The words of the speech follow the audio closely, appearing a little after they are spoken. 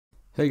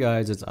Hey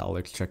guys, it's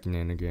Alex checking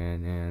in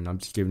again, and I'm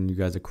just giving you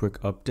guys a quick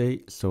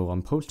update. So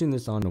I'm posting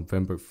this on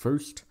November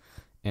 1st,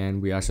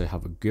 and we actually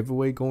have a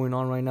giveaway going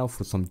on right now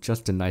for some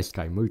Just a Nice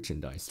Guy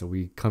merchandise. So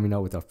we coming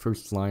out with our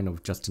first line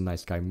of Just a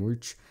Nice Guy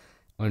merch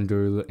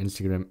under the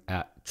Instagram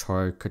at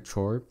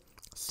charcouture,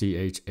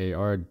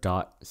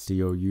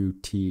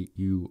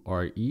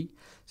 CHAR.COUTURE.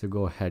 So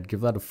go ahead,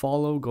 give that a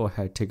follow. Go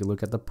ahead, take a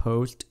look at the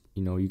post.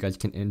 You know, you guys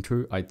can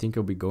enter. I think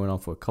it'll be going on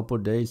for a couple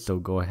of days, so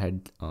go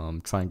ahead,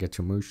 try and get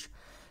your merch.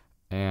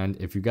 And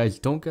if you guys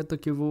don't get the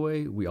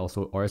giveaway, we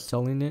also are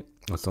selling it.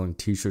 We're selling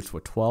t-shirts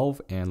for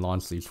 12 and lawn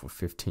sleeves for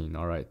 15.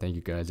 All right, thank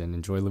you guys and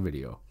enjoy the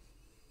video.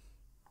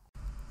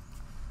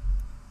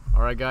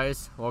 All right,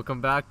 guys,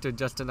 welcome back to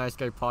Just a Nice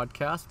Guy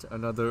podcast.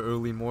 Another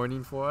early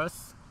morning for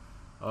us.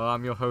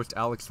 I'm your host,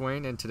 Alex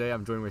Wayne, and today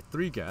I'm joined with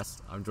three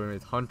guests. I'm joined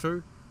with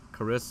Hunter,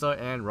 Charissa,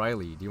 and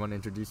Riley. Do you want to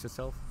introduce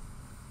yourself?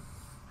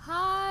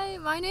 Hi,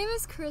 my name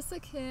is Charissa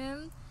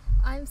Kim.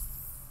 I'm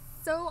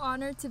so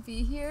honored to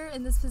be here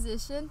in this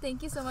position.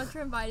 Thank you so much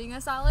for inviting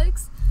us,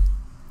 Alex.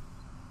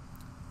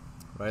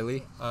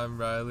 Riley? I'm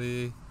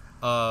Riley.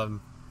 I'm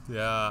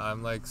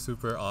like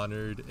super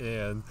honored,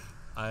 and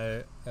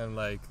I am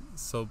like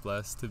so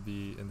blessed to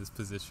be in this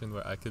position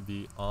where I could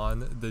be on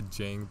the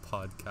Cheng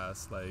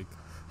podcast. Like,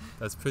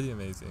 that's pretty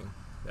amazing.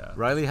 Yeah.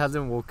 Riley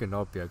hasn't woken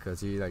up yet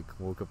because he like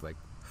woke up like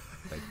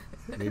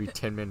maybe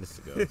 10 minutes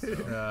ago. So.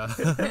 Yeah.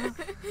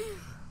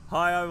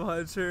 Hi, I'm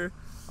Hunter.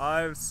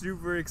 I'm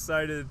super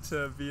excited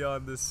to be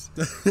on this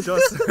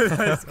Just a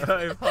Nice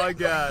Guy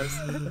podcast.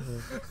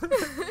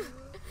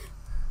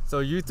 So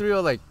you three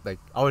are like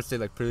I would say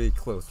like pretty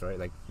close, right?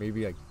 Like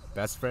maybe like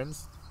best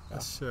friends. Yeah.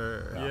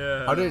 Sure.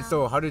 Yeah. How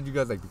did you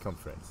guys like become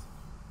friends?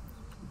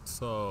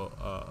 So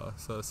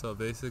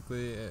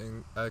basically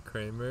at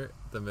Kramer,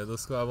 the middle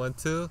school I went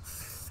to,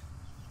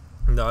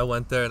 I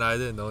went there and I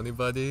didn't know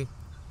anybody.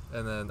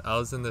 And then I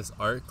was in this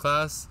art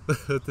class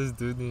with this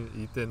dude named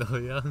Ethan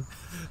Oyoung.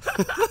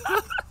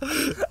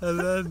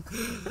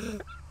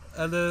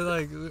 and then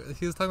like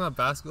he was talking about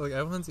basketball. Like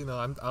everyone's,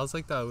 I was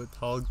like that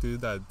tall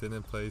dude that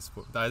didn't play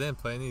sport. I didn't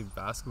play any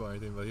basketball or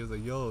anything. But he was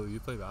like, "Yo,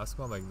 you play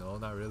basketball?" I'm like, "No,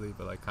 not really,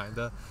 but like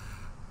kinda."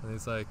 And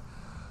he's like,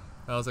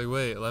 I was like,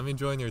 "Wait, let me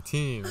join your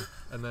team."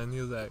 And then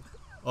he was like,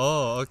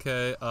 "Oh,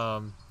 okay.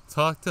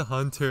 Talk to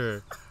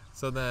Hunter."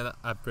 So then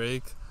at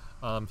break,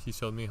 he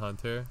showed me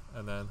Hunter,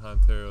 and then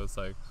Hunter was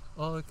like,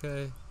 "Oh,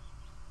 okay."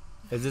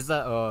 Is this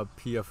that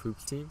PF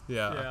Hoops team?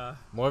 Yeah.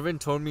 Marvin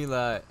told me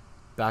that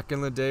back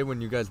in the day when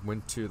you guys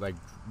went to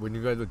when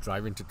you guys were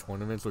driving to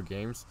tournaments or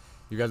games,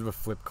 you guys would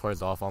flip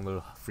cars off on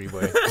the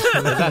freeway. Is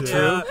that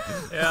true?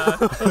 Yeah.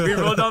 We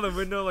rolled down the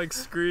window like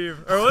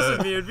scream. Or it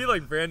wasn't me, it'd be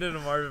like Brandon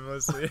and Marvin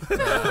mostly.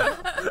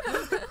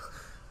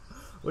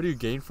 What do you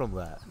gain from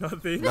that?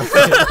 Nothing. Team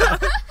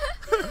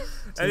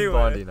Anyway.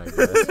 bonding, I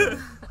guess.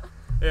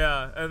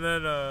 Yeah, and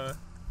then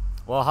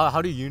Well,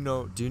 how do you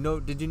know?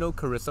 Did you know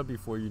Charissa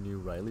before you knew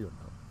Riley or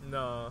no?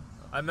 no.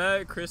 I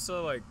met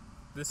Krista like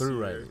this Through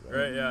year. Riley, right?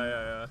 Right,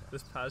 yeah.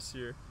 This past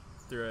year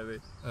through Riley.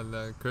 And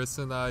then Chris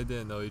and I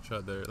didn't know each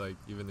other, like,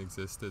 even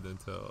existed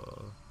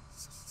until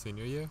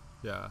senior year.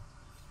 Yeah.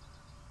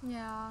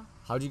 Yeah.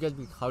 How do you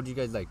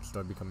guys like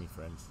start becoming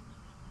friends?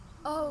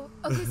 Oh,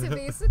 okay, so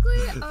basically,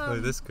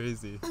 Like, this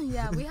crazy.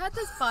 yeah, we had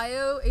this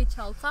bio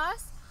HL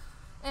class,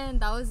 and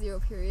that was 0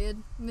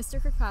 period.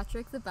 Mr.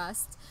 Kirkpatrick, the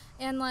best.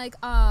 And like,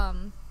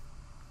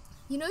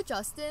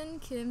 Justin,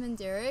 Kim, and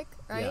Derek,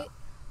 right? Yeah.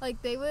 Like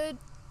we would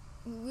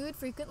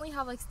frequently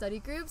have like study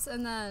groups,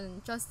 and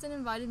then Justin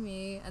invited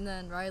me, and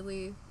then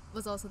Riley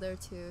was also there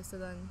too. So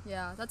then,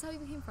 yeah, that's how we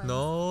became friends.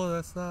 No,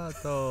 that's not,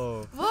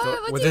 though. What? So,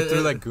 What was do you it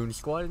through like Goon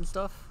Squad and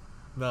stuff?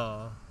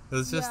 No. It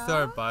was just Yeah?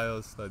 our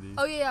bio study.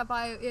 Oh yeah,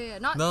 bio, yeah,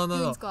 not No.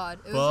 Goon Squad.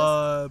 It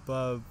was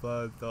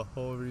But the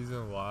whole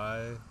reason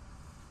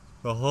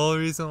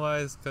why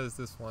is because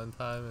this one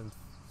time in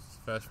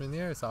freshman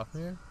year or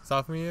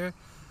sophomore year,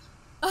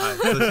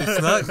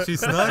 so she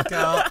snuck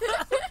out.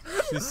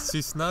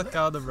 She snuck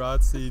out of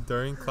Rotsy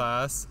during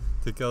class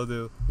to go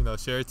to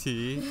share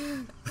tea,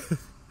 and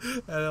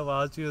then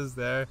while she was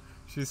there,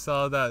 she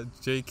saw that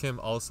J. Kim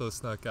also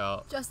snuck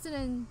out Justin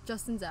and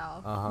Justin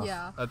Zhao. Uh-huh.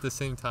 Yeah. at the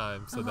same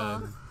time. So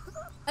then.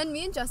 And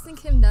me and Justin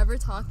Kim never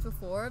talked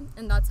before,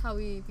 and that's how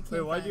we became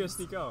Wait, why did you friends.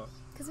 sneak out?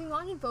 Because we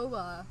wanted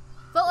boba.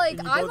 But like,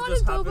 And you I both wanted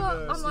just happened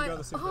boba to on sneak my. out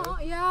the same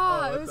day? Yeah,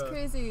 Oh, it what was the-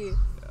 crazy.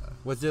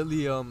 Was it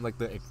the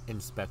the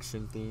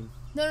inspection thing?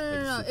 No.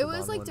 Like It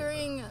was Superman like one?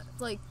 during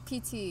like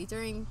PT,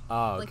 during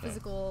Oh, like okay.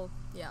 physical,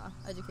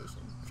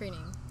 education,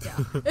 training. Yeah.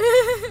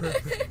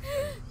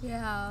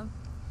 Yeah.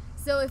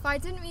 So if I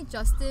didn't meet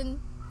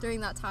Justin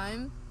during that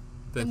time,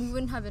 then we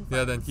wouldn't have been friends.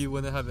 Yeah, then he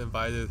wouldn't have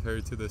invited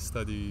her to the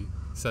study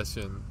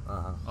session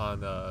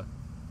on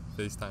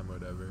FaceTime or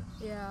whatever.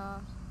 Yeah.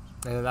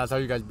 And then that's how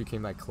you guys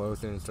became like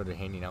close and started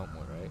hanging out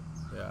more, right?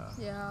 Yeah.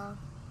 Yeah.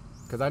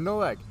 Because I know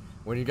like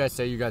when you guys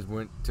say you guys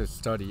went to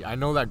study, I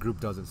know that group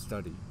doesn't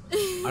study.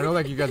 I know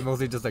like you guys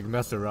mostly just like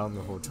mess around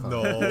the whole time.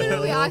 No.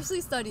 No, we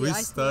actually study. We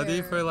I study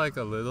swear. for like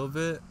a little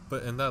bit,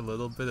 but in that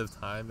little bit of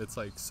time, it's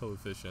like so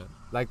efficient.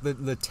 Like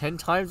the 10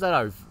 times that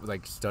I've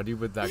like studied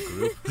with that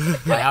group,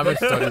 I haven't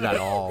studied at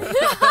all.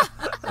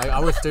 Like I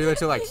would stay there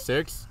till like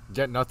 6,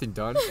 get nothing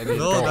done, and then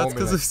No, go that's home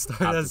because and, we like, start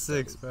have at to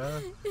 6,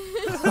 study.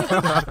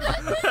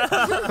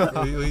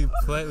 bro. we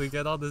play. We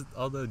get all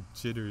the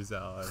jitters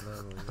out.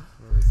 And then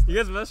You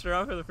guys messed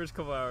around for the first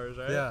couple hours,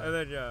 right? Yeah. And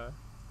then yeah.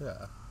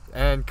 yeah.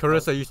 And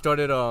Charissa, you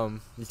started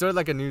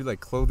like a new like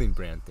clothing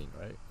brand thing,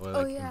 right? Or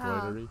like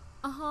embroidery.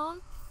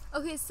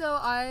 Okay, so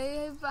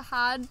I've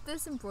had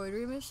this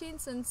embroidery machine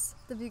since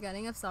the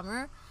beginning of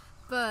summer,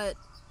 but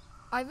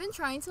I've been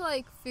trying to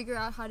like figure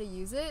out how to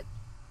use it.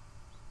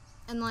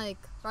 And like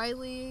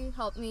Riley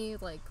helped me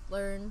like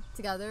learn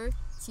together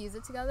to use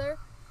it together.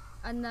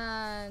 And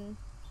then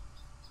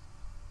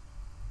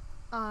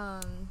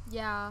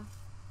yeah.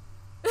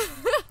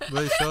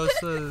 Wait, show us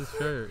the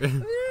shirt.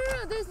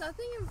 No, there's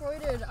nothing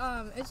embroidered.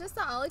 It's just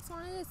that Alex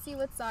wanted to see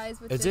what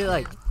size would Is fit it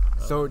like him.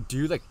 so? Do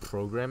you like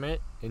program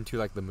it into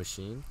like the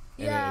machine,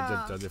 and then it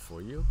just Yeah. does it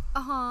for you?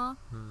 Uh-huh.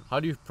 How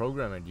do you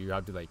program it? Do you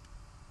have to like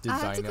design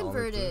I have to it all the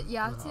convert it. way? You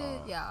have to,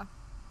 Oh. yeah.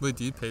 Wait,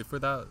 do you pay for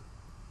that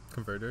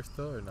converter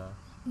still or not?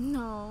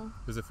 No.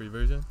 Is it free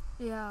version?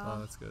 Yeah. Oh,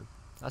 that's good.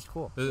 That's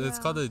cool. It's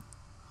Yeah. called a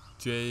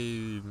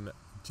Jam.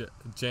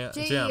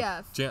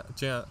 JEF. Jam.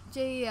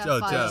 JEF Oh,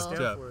 file. Jeff. Stand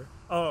for?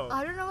 Oh.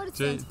 I don't know what it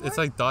J. stands for. It's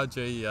like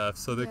 .jef.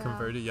 So to Yeah.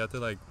 convert it, you have to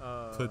like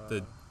put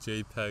the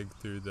JPEG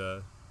through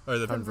the or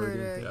the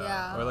Converter,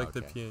 yeah. or like the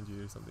Okay.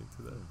 PNG or something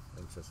to the.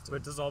 Interesting.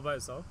 Wait, just all by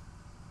itself?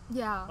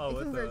 Yeah, Oh, it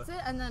what converts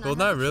it and then Well, I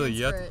not have to really.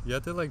 transfer You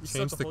have to like You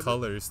still have change to the hold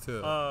it? colors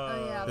too.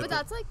 Oh yeah, It- but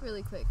that's like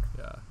really quick.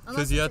 Yeah, Unless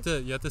because you it's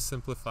have to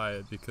simplify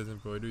it because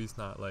embroidery is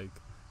not like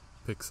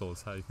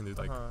pixels. How you can do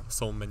like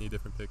so many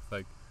different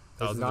like It's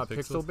thousands not of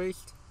pixels. pixel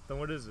based. Then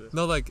what is it?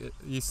 No, like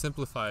you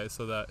simplify it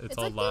so that it's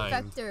all like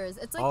lined. the vectors.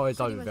 It's like Oh, it's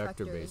all pretty much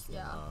vector vectors, based.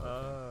 Yeah. Oh,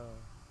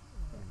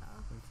 okay.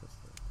 Yeah.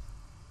 Interesting.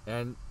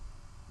 And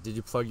did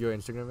you plug your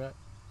Instagram yet?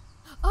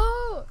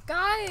 Oh,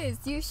 guys,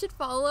 you should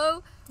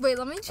follow. Wait,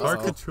 let me just. Art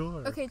Oh.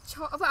 couture. Okay,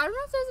 but I don't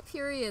know if there's a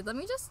period. Let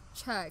me just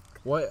check.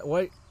 What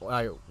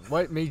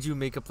made you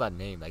make up that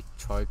name, like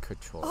Char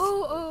Couture?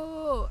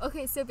 Oh.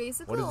 Okay, so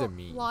basically, What does it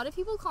mean? a lot of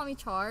people call me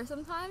Char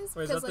sometimes.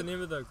 Wait, is 'cause, that like, the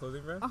name of the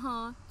clothing brand?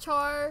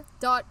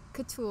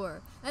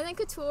 Char.couture. And then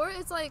couture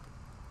is like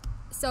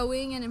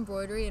sewing and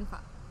embroidery in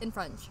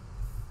French.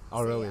 Oh,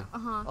 So, really?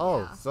 Yeah. Oh,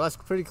 Yeah. so that's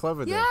pretty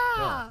clever then.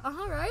 Yeah.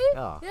 Right?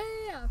 Yeah.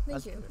 Yeah. Thank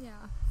That's you. good. Yeah.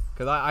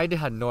 Because I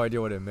had no idea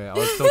what it meant. I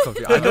was so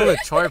confused. I know the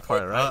char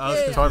part, right? I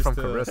was Char from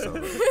confused too.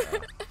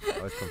 Carissa. Yeah.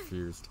 I was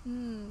confused.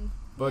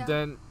 But Yeah.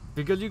 then,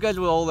 because you guys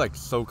were all like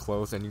so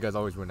close and you guys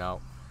always went out,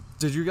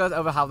 did you guys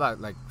ever have that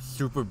like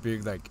super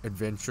big like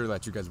adventure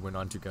that you guys went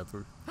on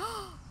together?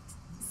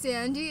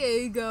 San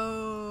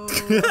Diego.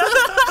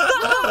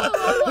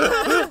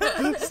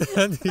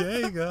 San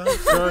Diego.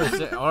 Sure.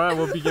 Alright,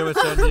 we'll begin with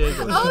San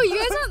Diego. Oh, you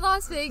guys went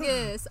Las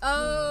Vegas.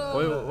 Oh.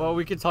 Wait, well,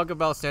 we can talk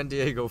about San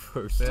Diego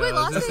first. Yeah, Wait,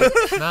 Las just-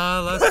 Vegas? Nah,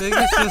 Las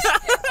Vegas just.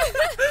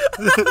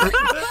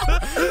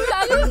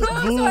 I didn't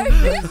know.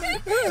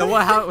 Sorry. So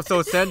what?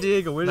 So San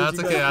Diego. Where did Nah, you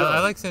it's guys okay. go? I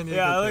like San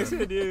Diego. Yeah, I like too.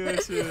 San Diego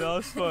too. That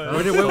was fun.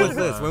 When was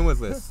this? When was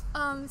this?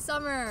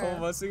 Summer. A couple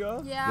months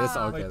ago? Yeah. This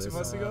okay. Like 2 this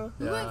months summer. ago?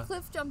 We Yeah. went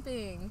cliff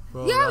jumping.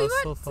 Bro, yeah, that we was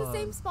went so to the fun.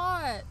 same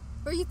spot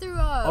where you threw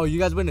up. Oh, you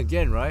guys went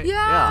again, right?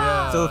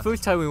 Yeah. So the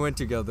first time we went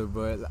together,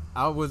 but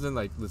I wasn't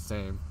like the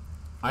same.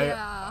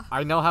 Yeah.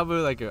 I now have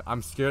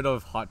I'm scared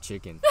of hot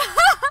chicken.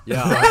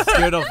 Yeah, I'm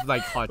scared of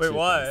like hot Wait, chicken.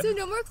 why? So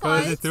no more Because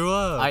climbs. it threw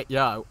up.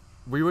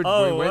 We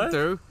Oh, went what?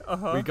 through.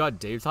 Uh-huh. We got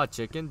Dave's hot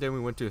chicken. Then we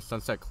went to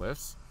Sunset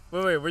Cliffs.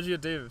 Wait, where'd you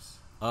get Dave's?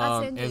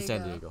 San In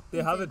San Diego. Diego.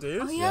 They have a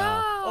Dave's? Oh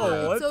yeah.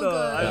 Oh, what it's so the?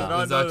 good. I Yeah. did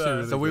not It's know actually that.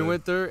 really So we good.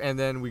 went there and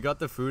then we got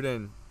the food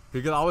and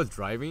because I was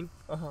driving,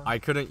 Uh-huh. I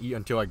couldn't eat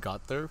until I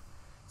got there.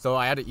 So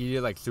I had to eat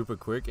it like super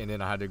quick and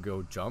then I had to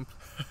go jump.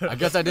 I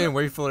guess I didn't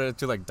wait for it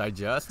to like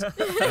digest.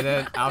 And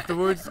then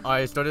afterwards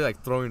I started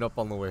like throwing up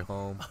on the way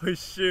home. Oh,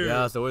 shoot.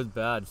 Yeah, so it was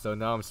bad. So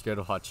now I'm scared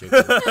of hot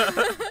chicken.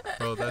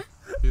 Bro,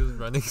 he was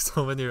running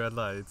so many red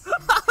lights.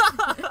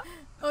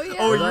 Oh yeah.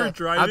 Oh, you But were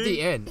driving?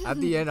 At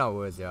the end I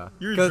was, yeah.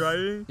 You were 'Cause-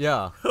 driving?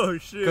 Yeah. Oh,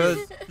 shit. 'Cause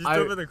You I-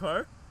 drove in the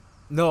car?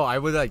 No, I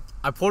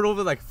pulled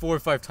over like 4 or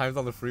 5 times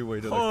on the freeway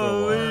to like throw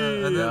Holy. up.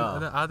 And then, Yeah.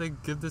 and then I had to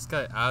give this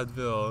guy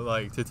Advil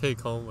like to take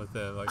home with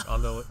him like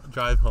on the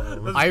drive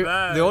home. That's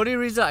bad. The only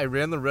reason I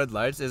ran the red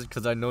lights is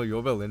because I know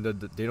Yoba Linda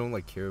they don't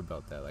like care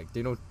about that. Like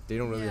they don't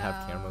really have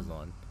Yeah. cameras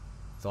on,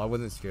 so I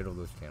wasn't scared of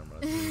those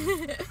cameras.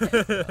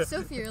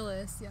 So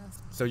fearless. Yes.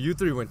 So you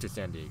three went to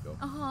San Diego,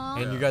 Uh-huh.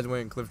 and you Yeah. guys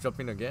went cliff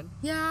jumping again.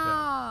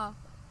 Yeah.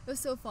 It was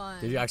so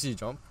fun. Did you actually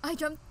jump? I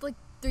jumped like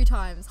 3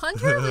 times.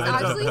 Hunter was I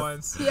jumped actually.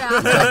 once. Yeah.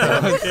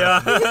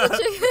 Yeah.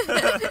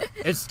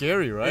 It's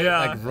scary, right? Yeah.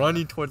 Like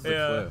running towards the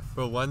Yeah. cliff.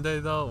 But one day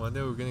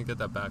we're gonna get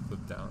that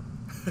backflip down.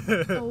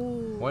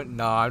 Oh. What?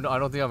 No, I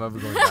don't think I'm ever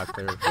going back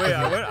there. Wait,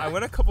 I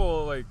went a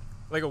couple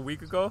like a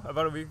week ago,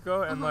 about a week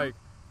ago, and Uh-huh. like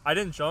I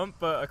didn't jump,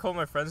 but a couple of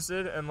my friends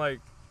did, and like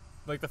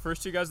like the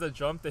first two guys that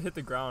jumped, they hit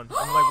the ground,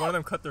 and like one of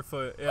them cut their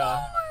foot.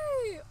 Yeah.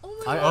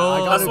 Oh my I god.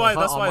 got That's a why. cut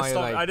That's on why I my,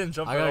 stopped. like, I didn't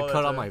jump. I at got all a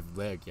cut that on time.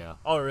 my leg. Yeah.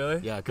 Oh really?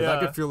 Yeah, because I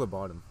could feel the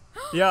bottom.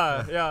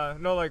 Yeah.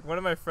 No, like one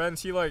of my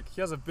friends, he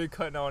has a big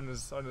cut now on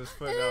his foot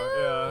now.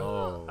 Yeah.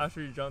 Oh.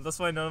 After he jumped, that's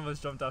why none of us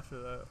jumped after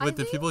that. I Wait,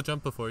 did think- people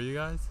jump before you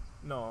guys?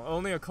 No,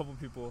 only a couple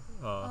people.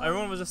 Oh.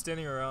 Everyone was just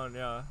standing around.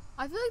 Yeah.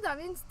 I feel like that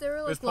means there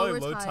were like It's probably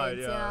lower low tide,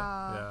 tides. yeah.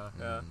 Yeah.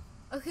 Yeah.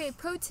 Okay,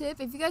 pro tip: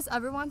 if you guys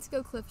ever want to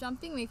go cliff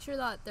jumping, make sure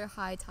that they're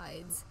high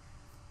tides.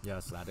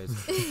 Yes, that is.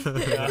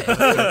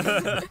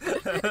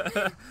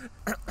 Yeah.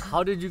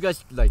 How did you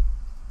guys like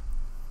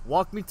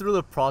walk me through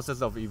the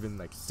process of even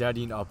like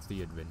setting up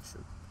the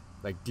adventure?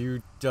 Like, do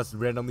you just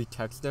randomly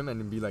text them and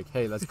then be like,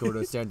 "Hey, let's go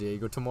to San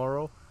Diego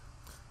tomorrow"?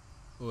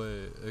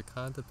 Wait, it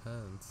kind of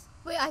depends.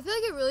 Wait, I feel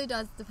like it really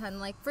does depend.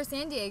 Like for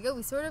San Diego,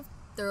 we sort of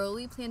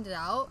thoroughly planned it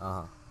out.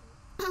 Uh huh.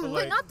 But, Wait,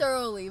 like, not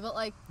thoroughly, but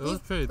like It was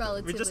pretty-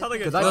 relatively. we just had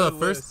like a Cause I- No, solid the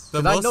list. first,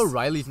 the Because I know most.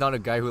 Riley's not a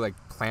guy who like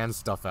plans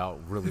stuff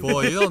out really Boy,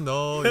 well. you don't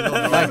know. You don't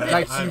know. Like- man.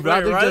 like she I- ra-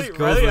 rather Riley, just goes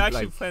Riley with,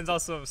 actually like- plans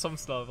out some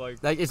stuff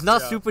like. Like, it's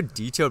not Yeah. super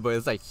detailed, but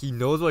it's like he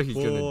knows what he's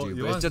Boy, gonna do, you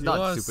but want- it's just you not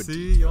wanna super see,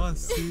 detailed. You want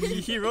to you know?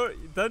 see? He wrote.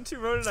 Then he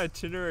wrote an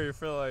itinerary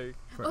for like.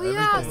 For Oh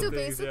yeah, everything. so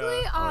Things,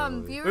 basically, yeah.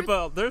 we were. Wait,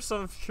 but there's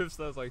some trips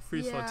that's like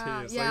free Yeah,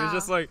 spontaneous. Like yeah. it's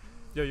just like,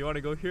 yo, you want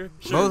to go here?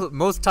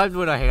 Most times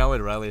when I hang out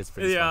with Riley, it's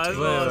pretty Yeah, spontaneous. as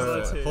well as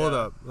Wait, that too, hold yeah.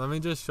 up. Let me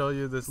just show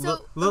you this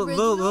So, little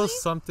originally-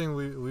 something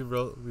we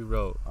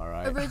wrote. All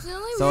right. Originally,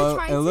 we were So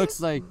trying it to.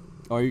 looks like.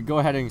 Or you go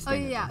ahead and Oh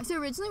explain. it yeah. then. So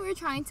originally we were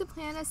trying to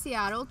plan a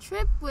Seattle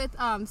trip with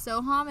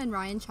Soham and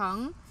Ryan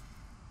Chung.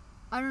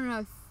 I don't know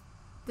if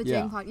the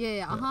Yeah. Cheng pod.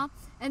 Yeah.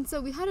 And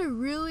so we had a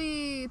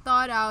really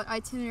thought out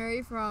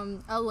itinerary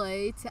from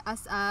LA to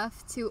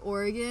SF to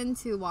Oregon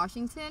to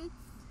Washington.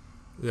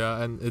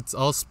 Yeah, and it's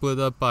all split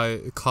up by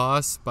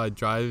cost, by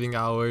driving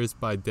hours,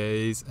 by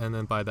days, and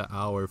then by the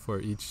hour for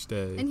each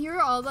day. And here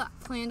are all the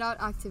planned out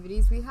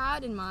activities we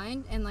had in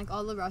mind and like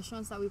all the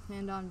restaurants that we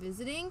planned on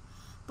visiting.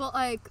 But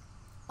like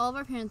all of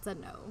our parents said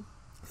no.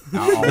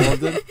 All of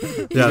them?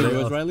 Yeah, Yours,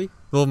 they all- Riley?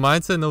 Well,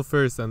 mine said no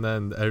first, and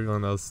then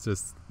everyone else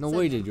just No Said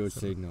way no. did yours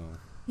say no.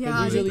 Yeah.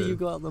 they Usually did. you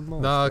go out the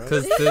most. no, right?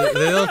 because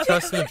they don't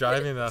trust me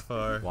driving that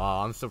far.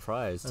 Wow, I'm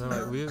surprised. And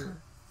then, like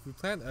we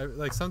plan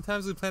like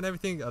sometimes we plan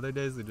everything, other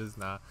days we just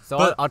not. So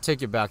but- I'll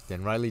take it back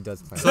then. Riley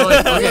does plan. So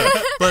like okay,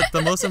 but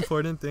the most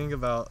important thing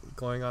about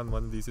going on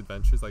one of these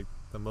adventures, like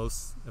the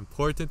most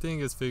important thing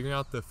is figuring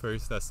out the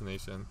first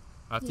destination.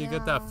 After you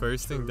get that Yeah.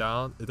 first thing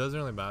down, it doesn't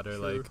really matter.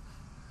 True. Like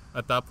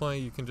at that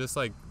point, you can just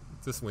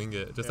wing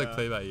it, just like Yeah.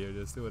 play by ear,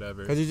 just do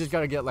whatever. Because you just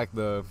gotta get like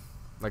the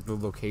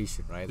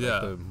location, right? Yeah.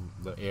 Like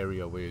the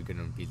area where you're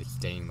gonna be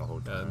staying the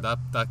whole Yeah, time. and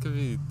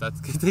that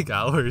could take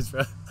hours,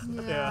 bro.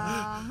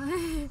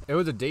 Yeah. It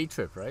was a day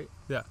trip, right?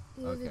 Yeah,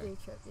 It was a Okay. day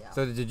trip, yeah.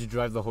 So did you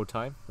drive the whole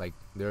time, like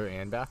there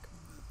and back?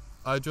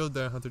 I drove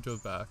there, Hunter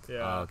drove back.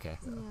 Yeah. Oh, okay.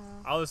 Yeah.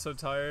 I was so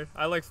tired.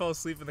 I like fell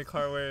asleep in the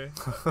car way.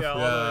 Yeah, all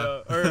Yeah. the way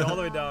up, or all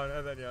the way down,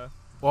 and then yeah.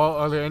 Well,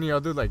 are there any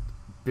other like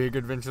big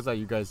adventures that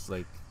you guys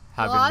like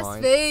have in Las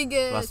mind?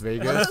 Vegas. Las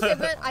Vegas? Okay,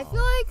 but I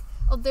feel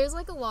like there's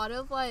like a lot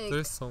of like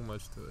There's so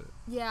much to it.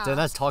 yeah. Then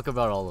let's talk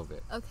about all of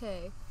it.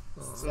 Okay.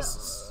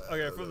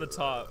 Okay, from the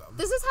top.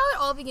 This is how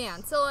it all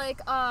began. So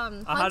like I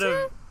had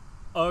Hunter, a.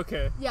 Oh,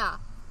 okay. yeah.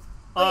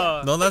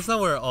 No, that's not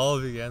where it all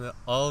began. It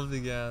all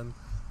began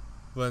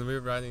when we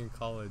were writing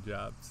college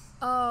apps.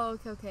 Oh,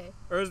 okay.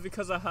 Or it was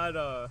because I had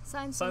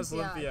Science Science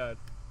Olympiad. Olympiad.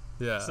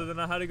 Yeah. So then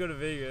I had to go to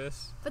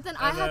Vegas. But then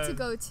I And had to then-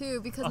 go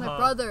too because my Uh-huh.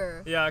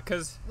 brother. Yeah,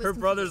 because Was her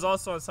brother's competing.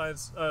 also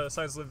on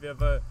Science Olympiad,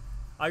 but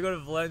I go to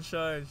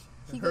Valencia and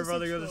He her goes to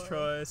brother goes to Troy.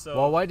 Troy. So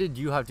Well, why did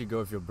you have to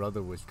go if your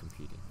brother was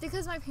competing?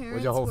 Because my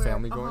parents your whole were,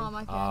 family going?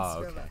 My parents Ah,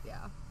 drove okay. up,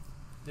 yeah.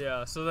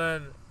 yeah, so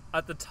then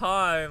at the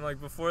time, like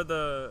before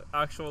the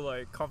actual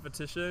like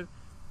competition,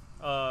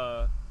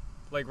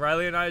 like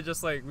Riley and I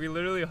just like we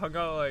literally hung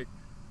out like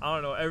I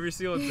don't know every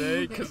single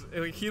day because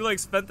like, he like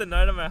spent the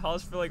night at my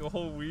house for like a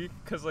whole week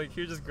because like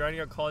he was just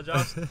grinding out college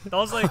apps. That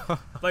was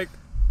like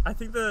I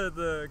think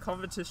the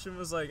competition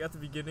was like at the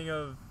beginning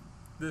of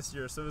this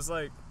year, so it was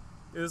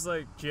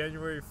like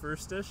January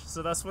 1st-ish.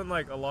 So that's when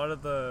like a lot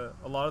of the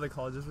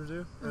colleges were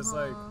due. It was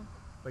Uh-huh.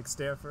 like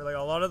Stanford, like a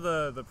lot of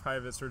the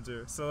privates were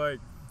due. So like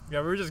yeah,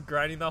 we were just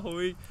grinding that whole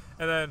week,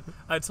 and then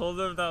I told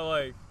them that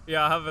like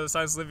yeah, I have a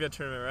Science Olympiad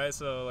tournament, right?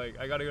 So like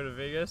I gotta go to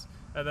Vegas,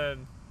 and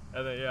then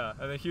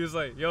he was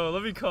like, yo,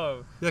 let me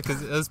come. Yeah,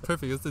 because it was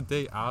perfect. It was the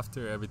day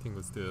after everything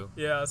was due.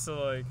 Yeah,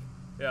 so like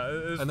yeah,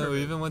 it was And then we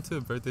perfect. even went to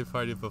a birthday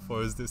party before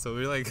it was due, so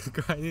we were like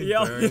grinding.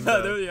 yeah, during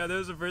the- there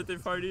was a birthday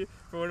party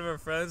for one of our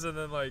friends, and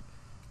then like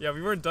yeah,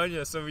 we weren't done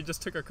yet, so we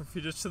just took our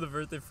computers to the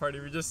birthday party.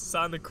 We just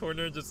sat in the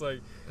corner, just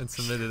like and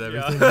submitted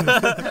yeah.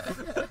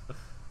 everything.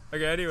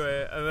 Okay,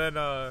 anyway, and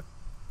then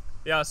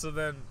yeah, so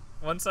then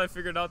once I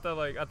figured out that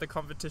like at the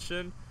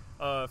competition,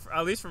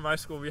 at least for my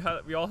school,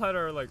 we all had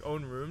our like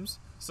own rooms,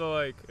 so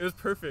like it was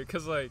perfect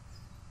because like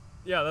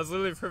yeah, that's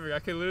literally perfect. I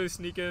could literally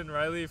sneak in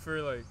Riley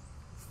for like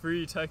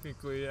free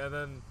technically, and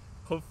then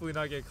hopefully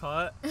not get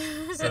caught.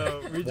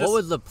 So we just What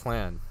was the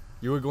plan?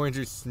 You were going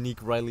to sneak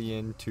Riley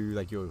into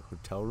like your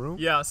hotel room.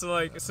 Yeah. So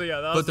that was.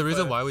 But the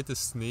reason plan. why we had to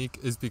sneak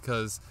is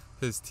because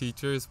his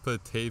teachers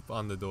put tape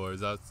on the doors.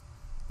 That's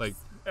like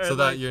And, so like,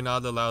 that you're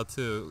not allowed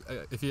to.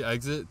 If you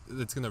exit,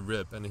 it's gonna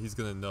rip, and he's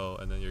gonna know,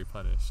 and then you're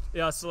punished.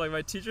 Yeah. So like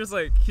my teacher's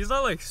like he's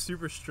not like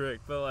super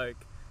strict, but like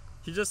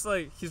he just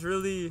like he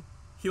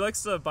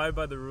likes to abide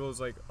by the rules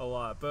like a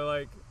lot. But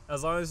like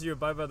as long as you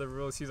abide by the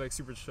rules, he's like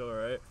super chill,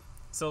 right?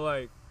 So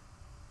like.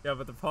 Yeah,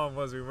 but the problem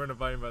was we weren't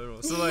abiding by the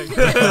rules. So like,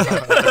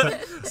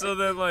 so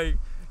then like,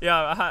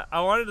 yeah,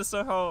 I wanted to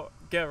somehow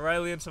get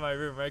Riley into my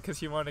room, right? Because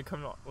he wanted to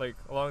come like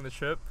along the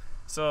trip.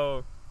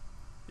 So,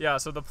 yeah,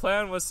 so the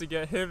plan was to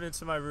get him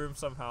into my room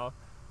somehow,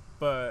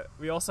 but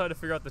we also had to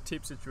figure out the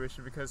tape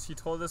situation because he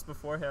told us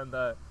beforehand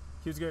that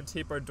he was gonna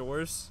tape our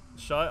doors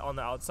shut on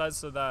the outside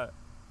so that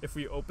if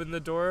we open the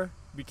door,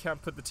 we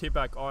can't put the tape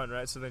back on,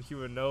 right? So then he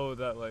would know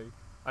that like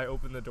I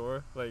opened the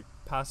door like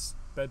past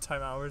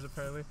bedtime hours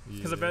apparently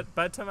because the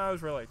bedtime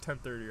hours were like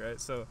 10:30, right?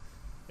 So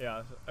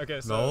yeah, okay,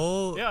 so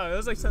No. yeah, it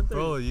was like 10:30.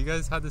 Bro, you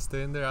guys had to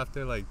stay in there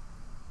after like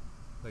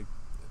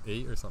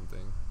 8 or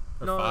something,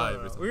 or no, 5 no,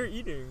 or no. something. We were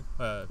eating.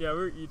 Yeah, we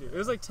were eating. It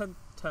was like 10.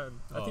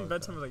 I think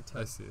bedtime was like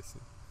 10. I see.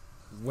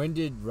 When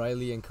did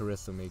Riley and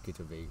Charissa make it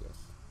to Vegas?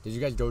 Did you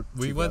guys go?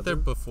 We went there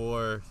together?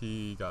 before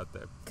he got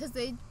there. Because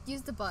they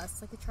used the bus,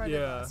 like a charter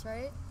Yeah. bus,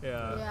 right?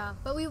 Yeah. Yeah.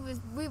 But we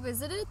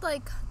visited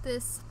like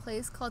this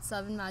place called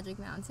Seven Magic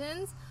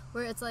Mountains,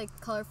 where it's like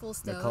colorful The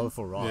stones.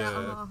 colorful rocks. Yeah.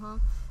 Uh-huh.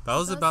 That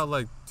was That's- about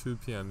like 2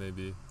 p.m.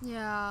 maybe.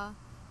 Yeah.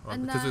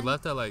 And Because we then-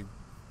 left at like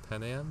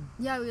 10 a.m.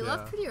 Yeah, we Yeah.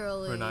 left pretty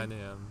early. or 9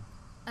 a.m.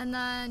 And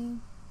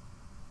then,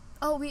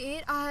 we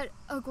ate at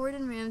a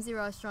Gordon Ramsay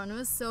restaurant. It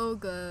was so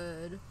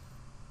good.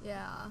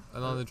 Yeah.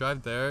 And on the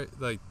drive there,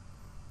 like,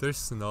 there's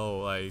snow,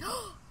 like,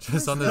 just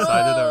There's on the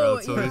side of the road.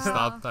 So snow, we yeah.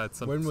 stopped at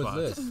some When was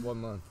spots. this? What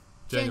month?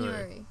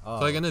 January. Oh,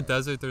 So, like, in the okay.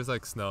 desert, there's,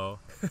 like, snow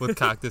with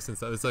cactus and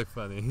stuff. It's, like,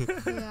 funny.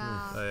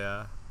 Yeah.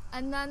 Yeah.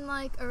 And then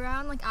like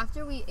around like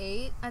after we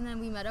ate, and then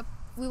we met up.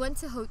 We went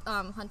to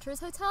Hunter's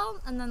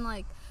hotel, and then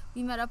like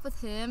we met up with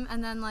him,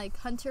 and then like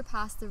Hunter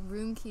passed the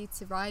room key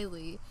to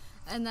Riley,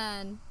 and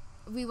then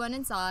we went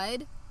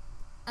inside,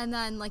 and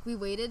then like we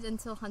waited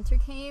until Hunter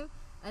came,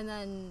 and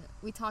then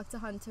we talked to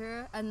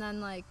Hunter, and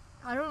then like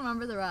I don't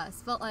remember the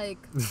rest, but like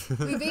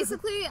we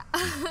basically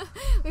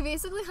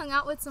hung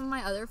out with some of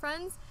my other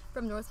friends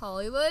from North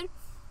Hollywood,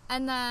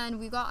 and then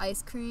we got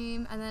ice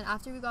cream, and then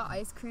after we got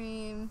ice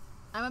cream,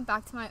 I went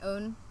back to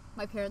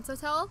my parents'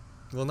 hotel.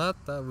 Well,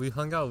 not that we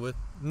hung out with.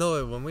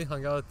 No, when we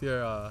hung out with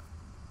your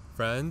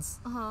friends,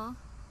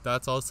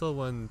 that's also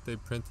when they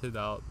printed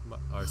out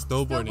our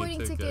snowboarding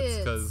tickets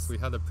because we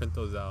had to print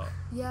those out.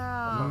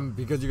 Yeah.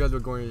 Because you guys were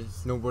going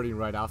snowboarding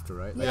right after,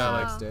 right? Like Yeah. the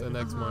like next day. the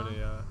next morning,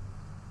 yeah.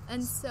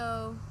 And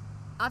so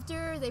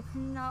after they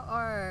printed out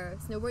our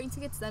snowboarding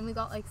tickets, then we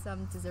got like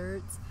some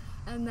desserts,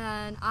 and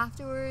then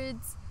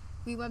afterwards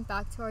we went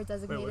back to our Wait,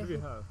 designated what did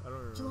we have? I don't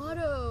remember.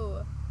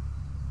 gelato.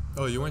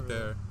 Oh, you weren't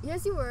there.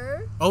 Yes, you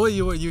were. Oh wait,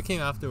 you came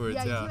afterwards.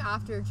 Yeah, Yeah. you came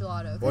after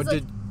gelato. 'Cause, What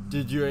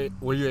like,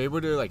 were you able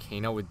to like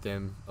hang out with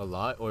them a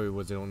lot, or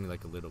was it only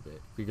like a little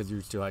bit because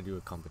you still had to do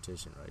a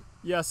competition, right?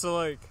 Yeah, so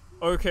like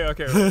okay.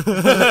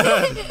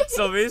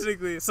 So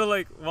basically, so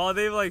like while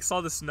they like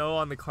saw the snow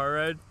on the car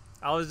ride,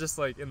 I was just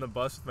like in the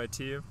bus with my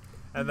team,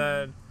 and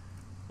then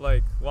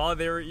like while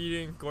they were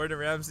eating Gordon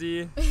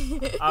Ramsay,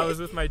 I was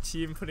with my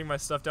team putting my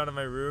stuff down in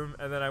my room,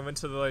 and then I went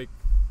to the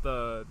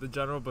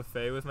general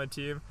buffet with my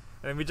team,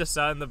 and we just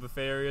sat in the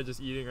buffet area just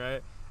eating,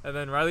 right? And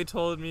then Riley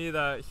told me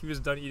that he was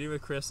done eating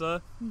with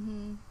Charissa,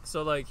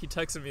 so like he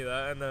texted me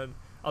that, and then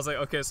I was like,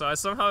 okay, so I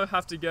somehow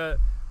have to get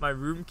my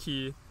room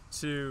key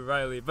to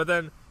Riley, but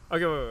then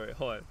okay, wait,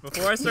 hold on.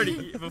 Before I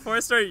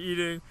started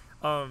eating,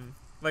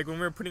 like when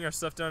we were putting our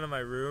stuff down in my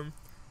room,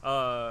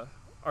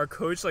 our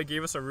coach like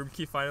gave us a room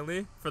key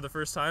finally for the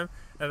first time,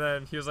 and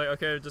then he was like,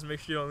 okay, just make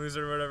sure you don't lose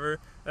it or whatever.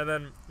 And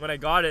then when I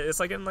got it, it's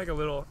like in like a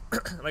little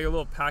like a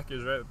little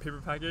package, right, a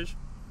paper package.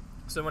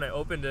 So when I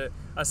opened it,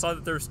 I saw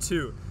that there was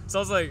 2. So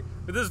I was like,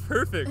 but this is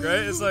perfect, right?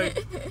 It's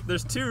like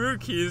there's 2 room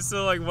keys,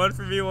 so like one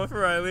for me, one for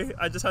Riley.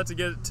 I just had to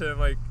get it to him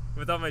like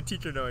without my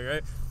teacher knowing,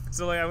 right?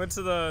 So like I went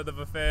to the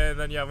buffet, and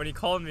then yeah, when he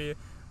called me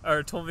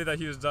or told me that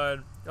he was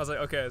done, I was like,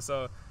 okay,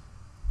 so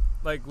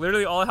like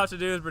literally all I have to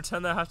do is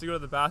pretend that I have to go to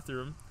the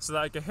bathroom so that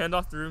I can hand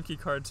off the room key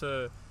card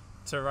to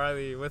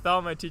Riley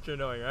without my teacher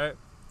knowing, right?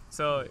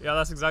 So yeah,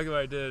 that's exactly what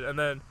I did. And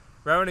then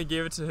right when I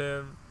gave it to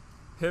him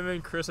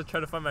and Chris had tried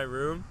to find my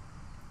room,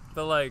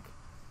 but like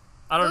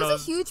I don't it know.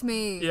 was a huge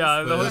maze.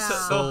 Yeah, the But hotel.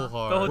 it's so The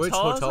hard. Which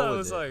hotel, hotel outside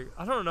was it? like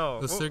I don't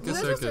know. The What-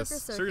 Circus We went to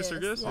Circus. Circus.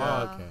 Circus?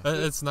 Yeah. Oh, okay.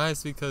 And it's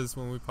nice because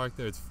when we park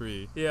there, it's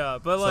free. Yeah,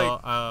 but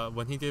like So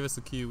when he gave us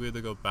the key, we had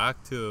to go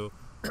back to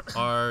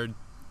our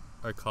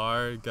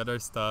car, get our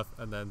stuff,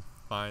 and then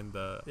find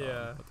the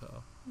Yeah.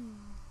 hotel.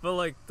 but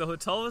like the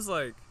hotel was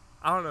like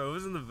I don't know, it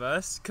wasn't the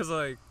best because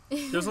like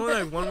there's only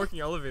like one working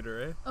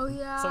elevator, right? Oh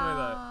yeah. Something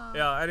like that.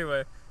 Yeah.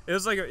 Anyway, it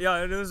was like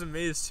and it was a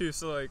maze too.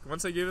 So like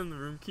once I gave him the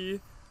room key,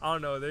 I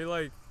don't know.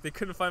 They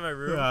couldn't find my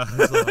room.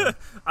 Yeah.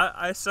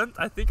 So,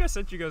 I think I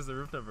sent you guys the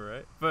room number,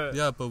 right? But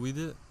yeah, but we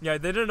did. yeah,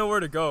 they didn't know where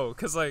to go,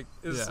 cause like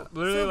it's Yeah.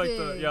 literally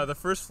So like big. the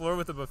first floor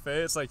with the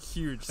buffet. It's like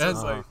huge. So And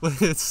it's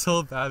like it's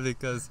so bad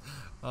because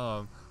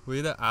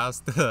we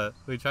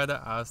tried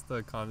to ask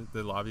the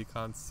lobby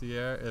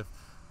concierge if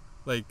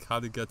like how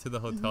to get to the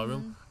hotel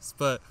room,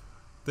 but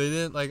they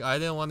didn't like. I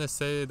didn't want to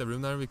say the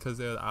room number because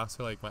they would ask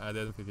for like my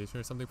identification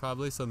or something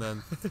probably. So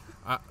then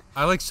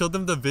I like showed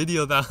them the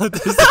video that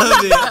they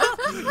sent me.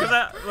 'cause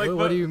I, like Wait,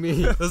 what do you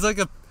mean? It was like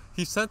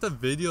he sent a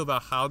video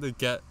about how to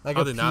get Like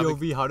how a to navigate.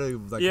 POV, how to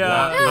like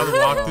Yeah. How to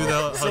walk through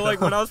the So like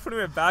when I was putting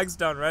my bags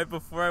down right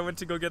before I went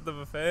to go get the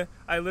buffet,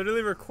 I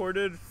literally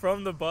recorded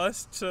from the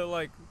bus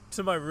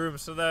to my room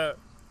so that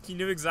he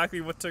knew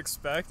exactly what to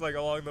expect like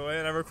along the way,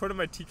 and I recorded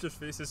my teachers'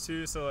 faces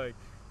too, so like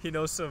he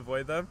knows to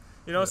avoid them.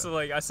 You know, Yeah. so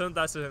like I sent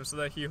that to him so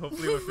that he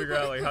hopefully would figure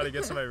out like how to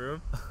get to my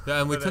room. Yeah,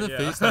 and we But then,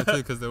 couldn't yeah. FaceTime too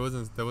because there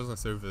wasn't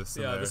service.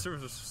 in Yeah, there. the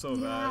service was so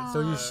Yeah. bad. So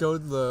you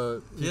showed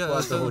the people Yeah, at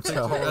the sent a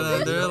picture. hotel. And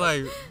then they're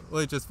like,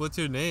 "Wait, just what's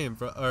your name,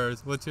 bro? Or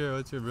what's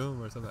your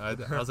room or something?" I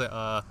was like,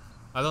 I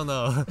don't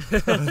know."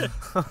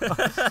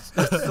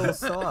 That's so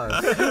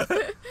sauce.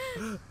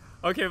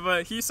 Okay,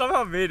 but he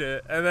somehow made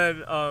it, and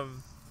then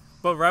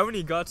but right when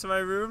he got to my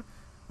room,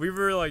 we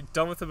were like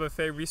done with the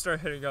buffet. We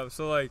started heading up,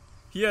 so like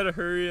he had to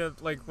hurry and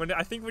like when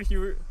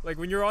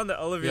you're on the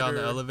elevator. Yeah, on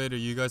the elevator,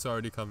 you guys are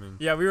already coming.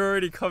 Yeah, we were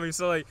already coming,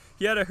 so like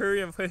he had to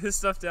hurry and put his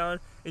stuff down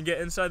and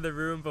get inside the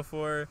room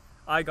before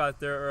I got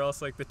there, or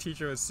else like the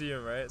teacher would see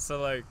him, right?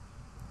 So like,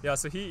 yeah,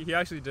 so he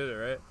actually did it,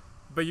 right?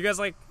 But you guys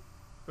like,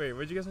 wait,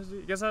 what did you guys have to do?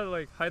 You guys had to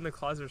like hide in the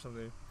closet or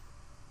something.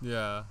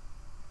 Yeah,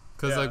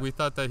 because Yeah. like we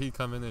thought that he'd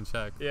come in and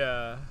check.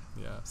 Yeah.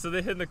 Yeah, So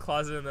they hid in the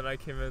closet and then I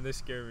came in. They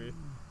scared me.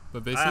 but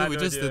I basically had we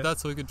no just idea. did that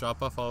so we could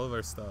drop off all of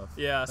our stuff.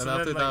 Yeah. So And then,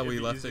 after like, that, it'd we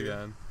be left easier.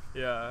 again.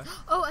 Yeah.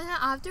 Oh, and then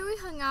after we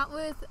hung out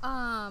with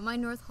my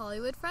North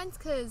Hollywood friends,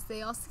 because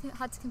they also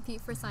had to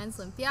compete for Science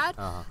Olympiad,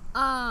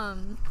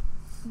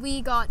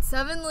 we got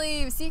 7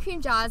 Leaves, Sea Cream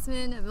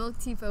Jasmine, and Milk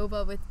Tea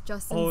Boba with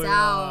Justin Oh, Zhao.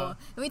 yeah.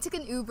 And we took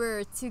an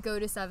Uber to go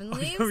to 7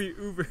 Leaves. We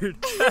Ubered.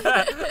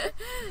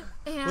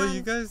 And Well,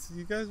 you guys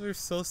were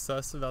so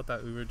sus about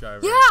that Uber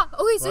driver. yeah.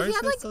 Okay, so Why he is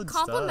had he like so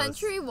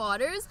complimentary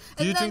waters.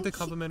 Do you and drink then the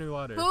complimentary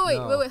water? Wait,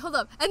 No. hold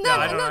up. And Yeah, then,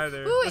 I and don't then,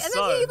 either. wait, It and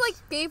then he sucks. like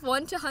gave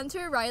one to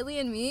Hunter, Riley,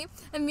 and me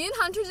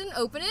Hunter didn't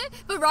open it,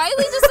 but Riley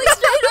just like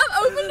straight up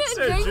opened it and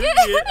Started drank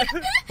drinking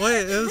it.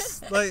 Wait,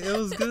 it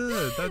was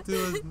good. That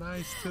dude was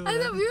nice too. And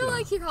then we were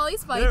like, he probably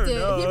spiked Never it. He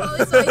know.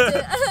 probably spiked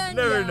it. And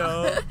Never yeah.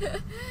 know.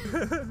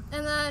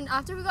 And then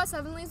after we got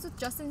 7 Leaves with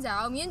Justin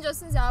Zhao, me and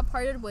Justin Zhao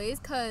parted ways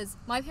because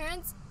my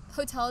parents'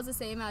 hotel is the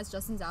same as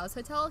Justin Zhao's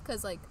hotel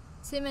because like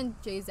Tim and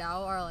Jay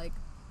Zhao are like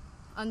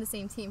on the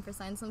same team for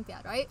Science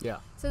Olympiad, right? Yeah.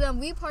 So then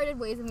we parted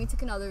ways and we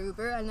took another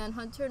Uber, and then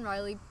Hunter and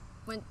Riley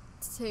went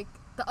to take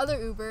the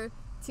other Uber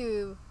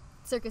to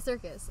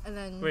Circus, and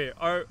then Wait,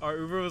 our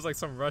Uber was like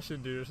some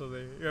Russian dude or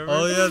something. You remember?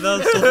 Oh yeah, that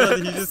was so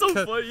funny. He just So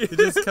kept, funny. he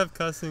just kept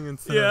cussing and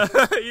stuff. Yeah,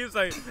 he was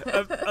like,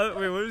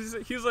 wait, what did he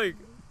say? He was like,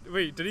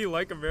 wait, did he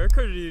like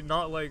America or did he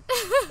not like?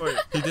 Wait,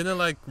 He didn't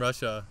like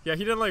Russia. yeah,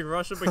 he didn't like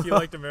Russia, but he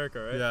liked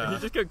America, right? Yeah. And he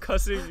just kept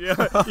cussing. Yeah,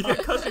 he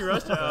kept cussing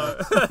Russia out.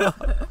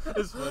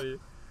 It's funny.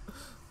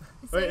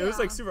 so, Wait, it was yeah.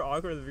 like super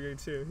awkward at the beginning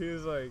too. He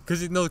was like, Cause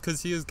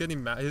he was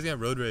getting mad. He was getting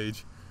road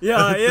rage.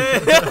 yeah.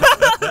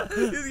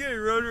 He was getting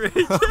road rage.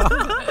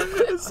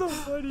 It's so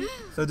funny.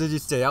 So did you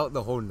stay out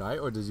the whole night,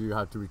 or did you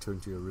have to return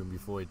to your room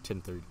before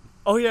 10:30?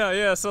 Oh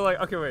yeah. So like,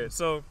 okay, wait.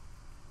 So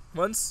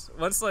once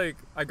like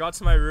I got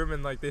to my room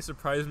and like they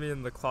surprised me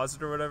in the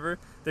closet or whatever,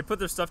 they put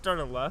their stuff down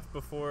and left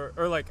before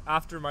or like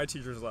after my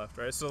teachers left,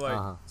 right? So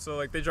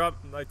like they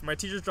dropped like my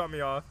teachers dropped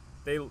me off.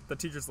 The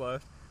teachers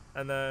left,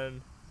 and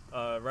then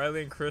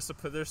Riley and Charissa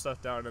put their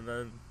stuff down, and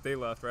then they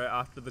left right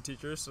after the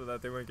teachers so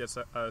that they wouldn't get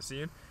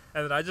seen.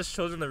 And then I just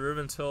chilled in the room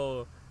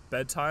until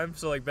bedtime.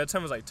 So like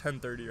bedtime was like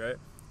 10:30, right?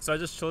 So I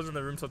just chilled in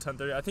the room till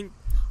 10:30. I think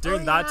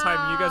during that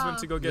time you guys went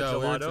to go get yeah, we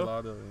were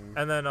gelato. gelatoing.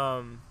 And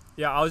then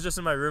yeah, I was just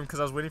in my room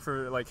because I was waiting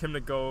for like him to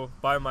go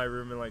by my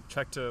room and like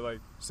check to like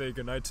say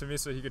goodnight to me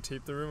so he could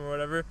tape the room or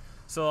whatever.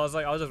 So I was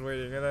just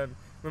waiting, and then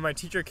when my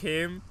teacher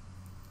came,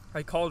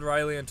 I called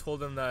Riley and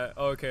told him that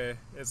okay,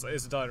 it's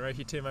done, right?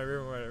 He taped my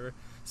room or whatever.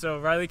 So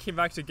Riley came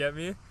back to get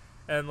me,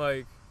 and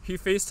like he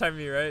FaceTimed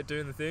me right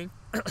doing the thing,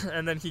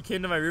 and then he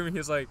came to my room and he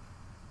was like,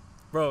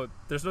 "Bro,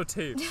 there's no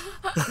tape."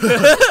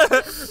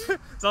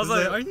 So I was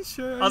like, "Are you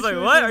sure?" I was like,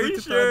 "What? Are you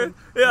sure?"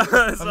 Yeah. So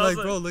I'm I was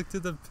like, "Bro, look to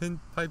the pin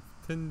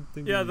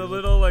thing." Yeah, the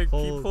little like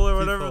hole- peephole or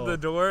whatever peephole. at the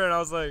door, and I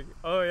was like,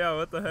 oh yeah,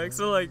 what the heck?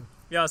 So like,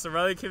 yeah, so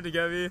Riley came to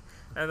get me,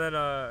 and then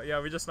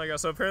yeah, we just snuck out.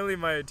 So apparently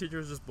my teacher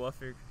was just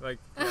bluffing, like,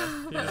 yeah,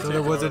 he just So taped there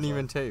it wasn't over.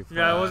 even tape.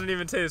 Yeah, it wasn't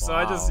even tape. So Wow.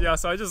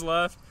 I just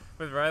left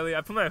with Riley.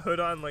 I put my hood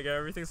on, like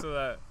everything, so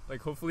that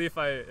like hopefully if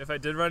I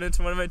did run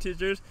into one of my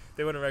teachers,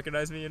 they wouldn't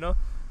recognize me, you know.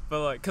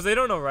 But like, cause they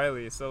don't know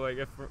Riley, so like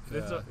if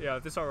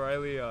they saw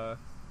Riley,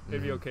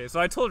 it'd be okay. So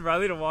I told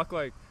Riley to walk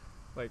like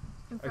like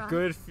In a front.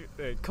 good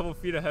couple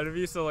feet ahead of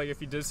me. So like if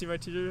he did see my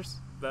teachers,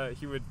 that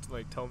he would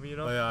like tell me, you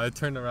know. Oh yeah, I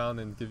turned around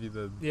and give you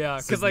the Yeah,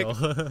 because like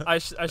signal.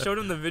 I showed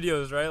him the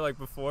videos, right, like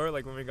before,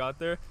 like when we got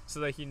there, so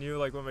that he knew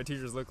like what my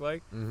teachers look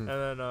like. Mhm.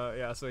 And then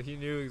yeah, so he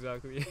knew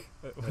exactly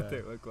what Yeah.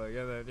 they look like.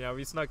 And then yeah,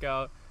 we snuck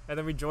out, and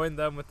then we joined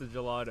them with the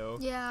gelato.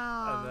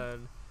 Yeah.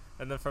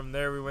 And then from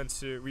there we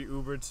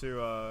Ubered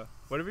to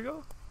where did we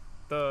go?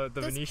 The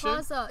This Venetian.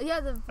 plaza. Yeah,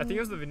 the. I think it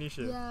was the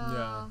Venetian. Yeah.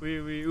 Yeah. We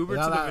They Ubered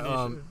have to the that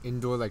Venetian.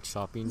 indoor like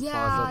shopping Yeah,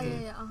 plaza yeah,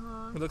 thing.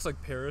 yeah. It looks like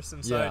Paris Yeah.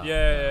 inside.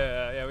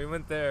 Yeah. We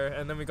went there,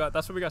 and then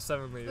that's where we got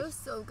 7 It leaves. was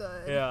so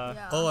good.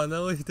 Yeah. Oh, I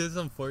know we did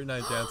some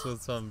Fortnite dance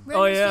with some.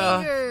 Oh Random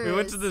yeah, we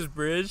went to strangers. this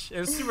bridge. It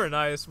was super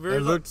nice. We were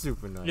It like- looked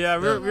super nice. yeah,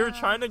 we were Yeah.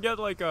 trying to get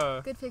like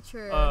a Good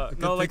picture. good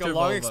no, like a picture of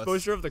long all of us.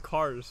 exposure of the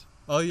cars.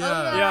 Oh yeah.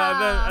 yeah.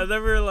 Yeah, and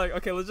then we were like,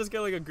 okay, let's just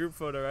get like a group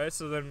photo, right?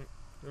 So then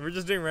we were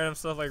just doing random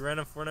stuff, like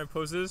random Fortnite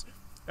poses,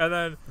 and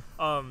then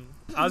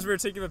as we were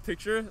taking the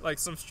picture, like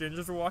some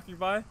strangers were walking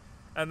by,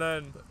 and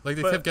then Like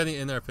they But- kept getting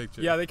in our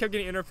picture. yeah, they kept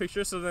getting in our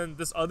picture. So then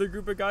this other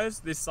group of guys,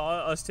 they saw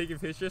us taking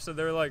pictures, so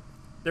they were like.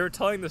 They were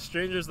telling the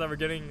strangers that were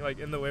getting like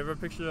in the way of our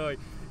picture, they're like,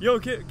 "Yo,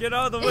 get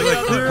out of the way!" Get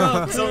out of the Clear way."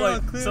 out, So clear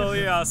like, out, clear so out.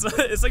 yeah, so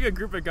it's like a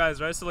group of guys,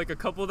 right? So like a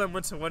couple of them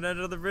went to one end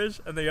of the bridge,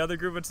 and the other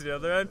group went to the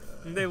other end,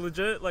 and they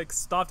legit like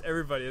stopped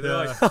everybody. They're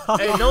Yeah. like,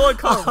 "Hey, no one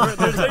come!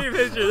 They're taking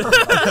pictures."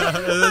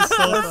 It is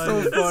so That's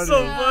funny. so It's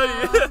so Yeah.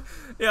 funny.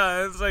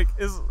 Yeah, it's like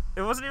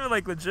it wasn't even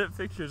like legit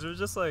pictures. It was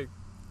just like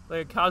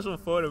a casual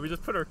photo. We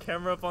just put our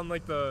camera up on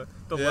like the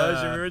ledge, and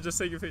Yeah. we were just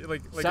taking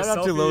like Shout a out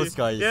selfie. to those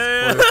guys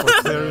Yeah, for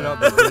clearing out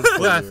the bridge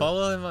for Yeah, I you.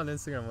 follow him on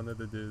Instagram. One of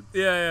the dudes.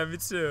 yeah, me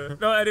too.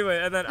 No, anyway,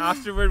 and then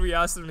afterward we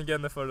asked them to get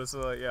in the photo.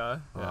 So like, yeah,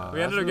 Wow,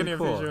 we ended that's up getting really a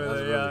cool. picture with That's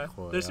it. really Yeah,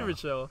 cool, they're yeah. super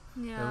chill.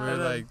 And we Yeah. were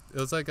And then- like, it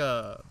was like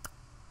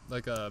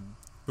a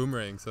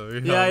boomerang. So we were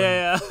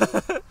Yeah.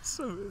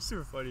 So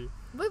super funny.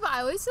 Wait, but I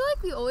always feel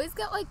like we always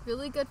get like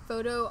really good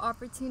photo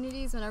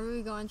opportunities whenever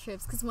we go on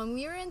trips. Cause when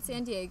we were in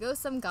San Diego,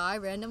 some guy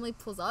randomly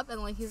pulls up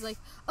and like he's like,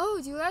 "Oh,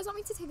 do you guys want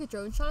me to take a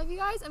drone shot of you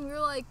guys?" And we were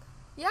like,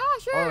 "Yeah,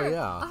 sure." Oh,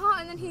 yeah.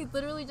 And then he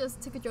literally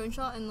just took a drone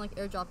shot and like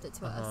airdropped it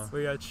to us. But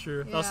yeah,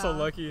 true. I was so Yeah.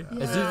 lucky. Yeah. It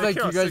Yeah, seems like Kira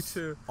you was sick guys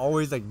too.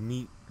 always like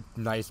meet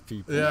nice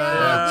people. Yeah.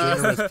 Yeah. Like,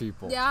 generous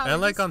people. Yeah. And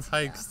we like on just-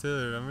 hikes too.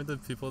 Remember the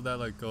people that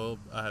like go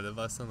ahead of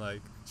us and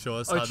like show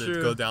us Oh, how to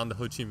true. go down the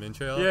Ho Chi Minh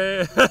Trail?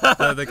 Yeah.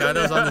 The guy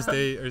that was on this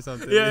date or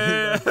something.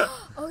 Yeah.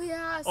 Oh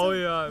yeah. Oh so-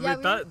 yeah. yeah,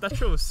 Wait, that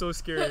show was so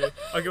scary.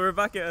 Okay, we're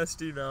back at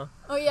SD now.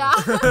 Oh yeah.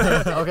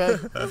 Okay.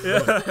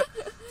 Yeah.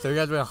 So you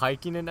guys went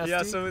hiking in SD?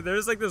 Yeah. So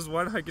there's like this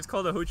one hike. It's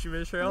called the Ho Chi Minh Let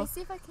me Trail.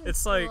 see if I can.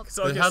 It's pull like up-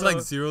 so. It Okay, had so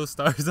like 0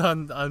 stars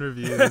on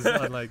reviews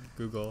on like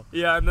Google.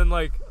 yeah, and then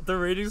like the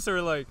ratings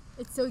are like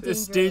It's so dangerous.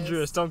 it's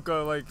dangerous. Don't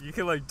go. Like you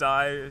can like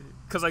die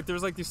because like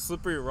there's like these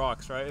slippery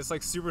rocks, right? It's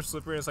like super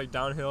slippery. And it's like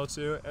downhill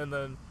too. And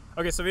then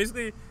okay, so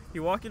basically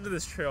you walk into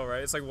this trail,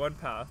 right? It's like one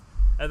path,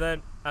 and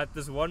then at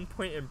this one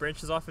point it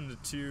branches off into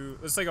two.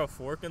 It's like a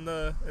fork in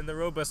the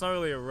road, but it's not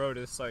really a road.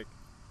 It's like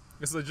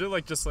it's legit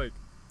like just like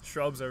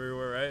shrubs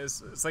everywhere, right?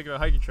 It's like a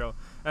hiking trail.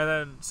 And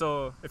then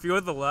so if you go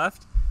to the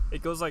left,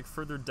 it goes like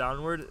further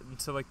downward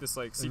into like this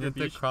like And secret then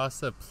they beach.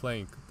 cross a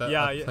plank.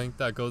 Yeah, a yeah. plank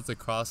that goes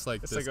across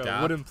like It's this like a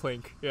gap. wooden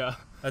plank. Yeah.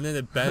 And then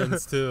it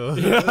bends too.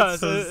 Yeah. It's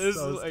So it's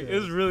so like scary.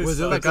 it's really Was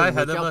it sucks. like guy a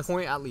ahead of lookout us-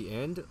 point at the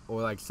end,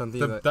 or like something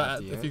The- at that-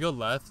 the if end? you go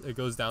left, it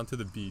goes down to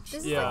the beach.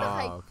 This is Yeah. like the Ah,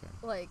 hike, okay.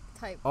 like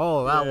type.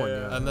 Oh, that Yeah, one. yeah.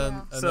 Yeah. And then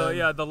Yeah. and So then-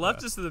 yeah, the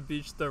left yeah. is to the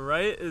beach. The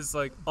right is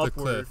like The upward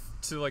cliff.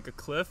 to like a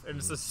cliff, and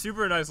it's a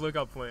super nice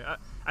lookout point.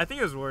 I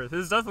think it's worth.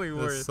 It's definitely It's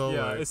worth. so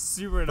Yeah, worth. it's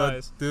super But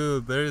nice.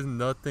 dude, there is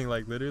nothing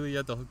like literally you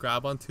have to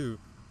grab onto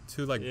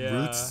two like Yeah.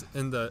 roots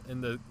in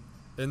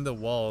the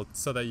wall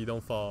so that you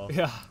don't fall.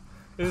 Yeah,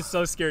 it was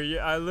so scary.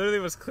 Yeah, I literally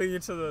was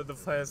clinging to the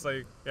plants.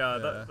 Like yeah,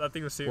 Yeah. that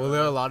thing was super. Well,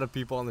 there are a lot of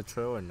people on the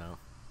trail or no?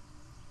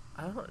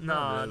 I don't. Not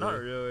Nah, not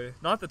really. really.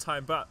 Not at the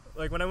time, but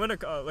like when I went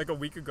like a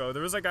week ago,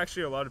 there was like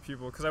actually a lot of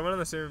people because I went on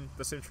the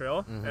same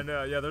trail, Mhm. and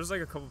yeah, there was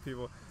like a couple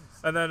people,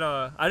 and then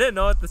I didn't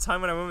know at the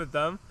time when I went with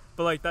them,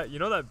 but like that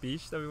that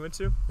beach that we went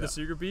to, Yeah. the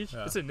secret beach,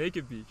 Yeah. it's a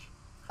naked beach.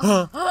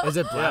 Is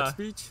it Black's Yeah.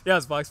 Beach? Yeah,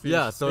 it's Black's Beach.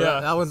 Yeah. So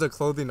yeah. that one's a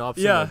clothing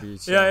optional yeah.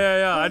 beach. Yeah.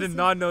 I Oh, did so-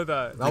 not know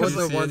that. That was Did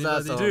you the see one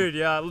that's anybody? Dude,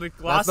 yeah, like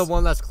that's last. the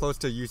one that's close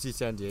to UC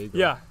San Diego.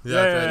 Yeah. Yeah, it's right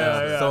yeah,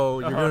 there. yeah. So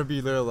you're Uh-huh. gonna be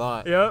there a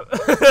lot. Yep.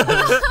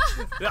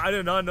 Yeah, I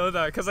did not know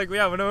that because like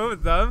when I went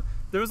with them,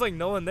 there was like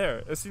no one there.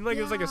 It seemed like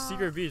it was like a Yeah.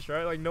 secret beach,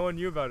 right? Like no one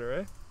knew about it,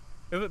 right?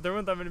 There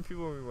weren't that many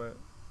people when we went.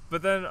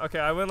 But then okay,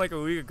 I went like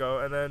a week ago,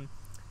 and then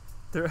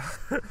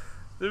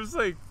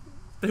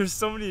there's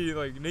so many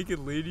like naked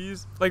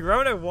ladies. Like right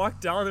when I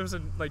walked down, there was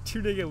like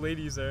 2 naked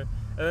ladies there,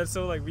 and then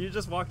so like we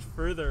just walked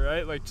further,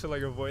 right? Like to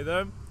like avoid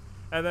them,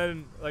 and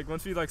then like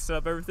once we like set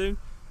up everything,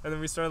 and then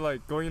we started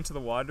like going into the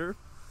water,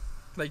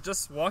 like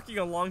just walking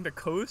along the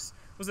coast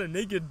was a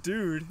naked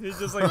dude. He's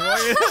just like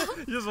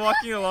walking, just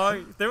walking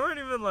along. They weren't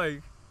even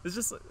like. It's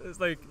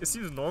like it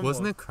seems normal.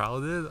 Wasn't it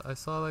crowded? I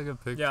saw like a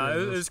picture. Yeah,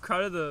 and it was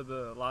crowded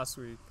the last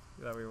week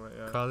that we went.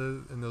 Yeah.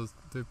 crowded and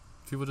the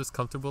people just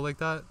comfortable like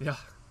that. Yeah.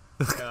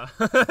 Yeah.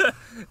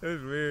 It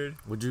was weird.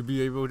 Would you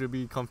be able to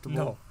be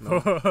comfortable?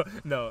 No.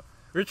 No.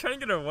 We were trying to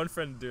get our one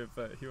friend to do it,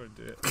 but he wouldn't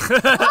do it.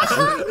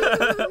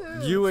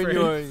 You and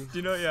Do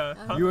you know?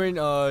 Yeah. you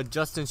and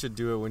Justin should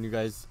do it when you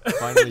guys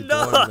finally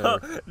join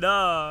there.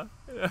 Nah.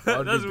 That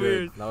would That's be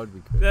weird. good. That would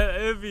be good.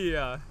 It would be,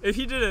 yeah. If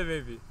he did it,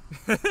 maybe.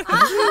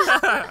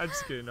 I'm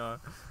just kidding, no.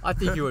 I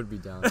think he would be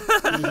down. He's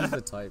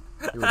the type.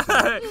 He would do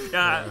it.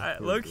 Yeah,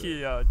 he would low do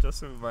key,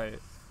 Justin might.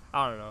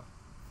 I don't know.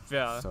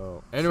 Yeah.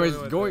 So, anyways,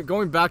 So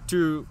going back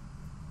to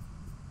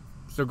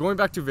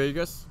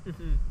Vegas,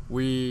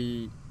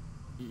 Mhm.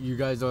 you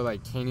guys are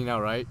like hanging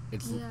out, right?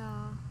 It's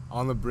Yeah.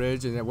 on the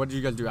bridge, and then what did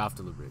you guys do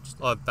after the bridge?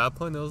 Oh, at that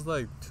point, it was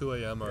like 2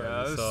 a.m. already. Yeah,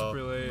 it was so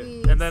super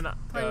late. We And then,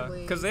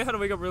 partied because they had to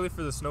wake up early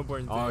for the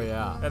snowboarding thing. Oh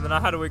yeah. And then I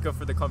had to wake up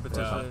for the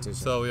competition. Competition.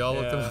 So we all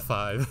woke up Yeah. at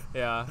 5.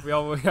 Yeah, we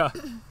all, yeah.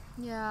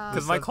 Yeah.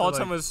 Because my Except call for,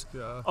 time like, was,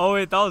 Yeah. oh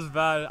wait, that was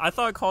bad. I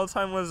thought call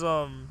time was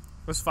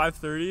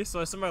 5:30, so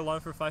I set my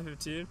alarm for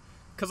 5:15.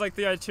 Because like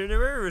the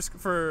itinerary was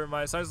for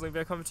my science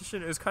Olympiad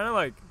competition, it was kind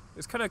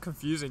of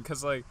confusing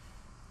because like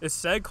it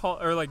said call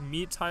or like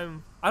meet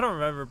time. I don't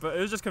remember, but it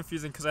was just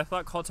confusing because I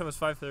thought call time was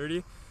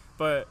 5:30,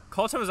 but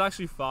call time was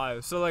actually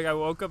 5. So like I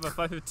woke up at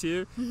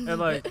 5:15 and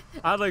like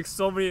I had like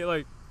so many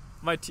like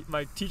my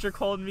teacher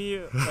called me,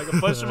 like a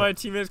bunch of my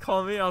teammates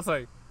called me. I was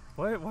like,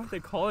 why are they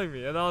calling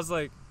me? And I was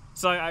like,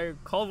 so I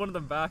called one of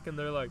them back and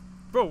they're like,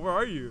 bro, where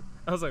are you?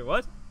 I was like,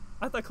 what?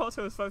 I thought call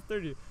time was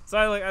 5:30. So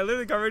I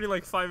literally got ready in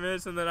like 5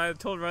 minutes and then I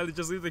told Riley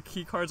just leave the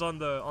key cards on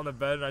the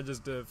bed and I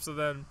just dipped. So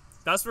then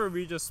that's where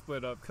we just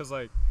split up because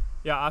like.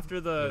 Yeah, after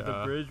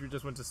the bridge, we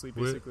just went to sleep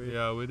basically.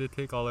 We did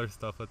take all our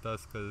stuff with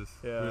us because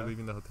we were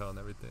leaving the hotel and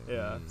everything.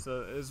 Yeah,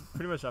 so it was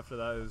pretty much after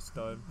that it was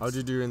done. How'd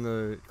you do in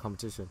the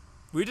competition?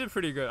 We did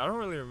pretty good. I don't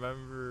really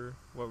remember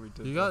what we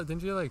did.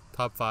 Didn't you like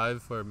top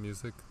 5 for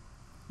music?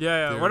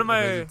 Yeah. One of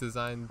my music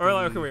design. or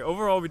like okay wait.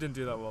 Overall we didn't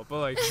do that well, but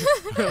like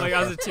like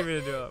as a team we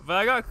didn't do that.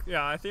 But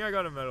I think I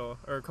got a medal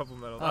or a couple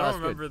medals. Oh, I that's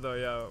don't remember though.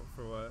 Yeah,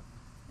 for what.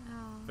 Yeah.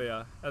 But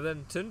yeah, and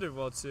then Tim did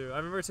well too. I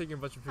remember taking a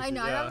bunch of pictures. I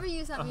know. Yeah. I remember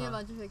you sent me a Uh-huh.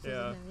 bunch of pictures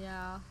Yeah. of him.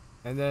 Yeah.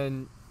 And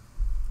then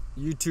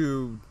you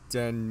two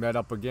then met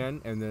up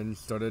again, and then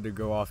started to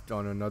go off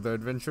on another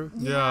adventure.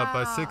 Yeah,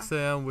 by 6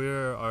 a.m. we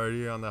were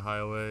already on the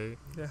highway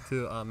Yeah.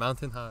 to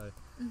Mountain High.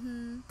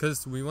 Mhm.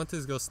 Because we went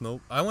to go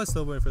I went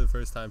snowboarding for the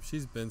first time.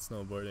 She's been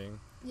snowboarding.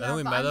 Yeah. then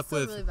we but met I'm up still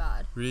with really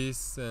bad.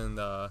 Reese and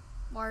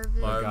Marvin.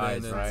 Marvin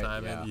guys, and right?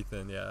 Simon, Yeah.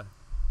 Ethan, yeah.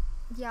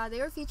 Yeah, they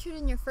were featured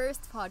in your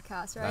first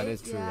podcast, right? That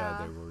is true. Yeah,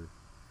 they were.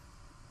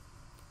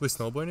 With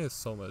snowboarding, it's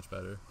so much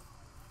better.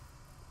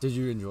 Did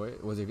you enjoy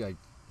it? Was it like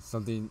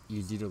something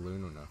easy to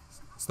learn or no?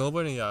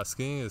 Snowboarding, yeah.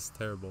 Skiing is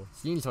terrible.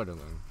 Skiing's hard to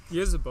learn.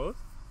 You guys did both?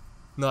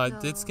 No, I No.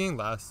 did skiing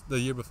the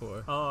year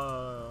before.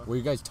 Were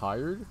you guys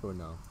tired or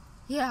no?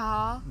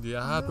 Yeah.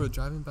 Yeah, bro,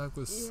 driving back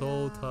was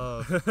so Yeah.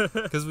 tough.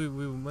 Because we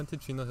went to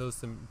Chino Hills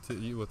to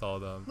eat with all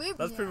of them.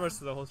 That's pretty much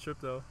the whole trip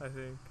though. I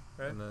think.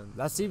 Right? And then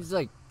That seems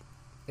like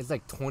it's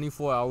like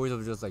 24 hours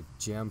of just like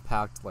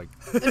jam-packed like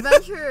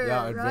adventure.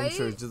 adventure. Right?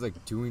 It's just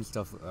like doing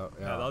stuff. Yeah,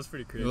 that was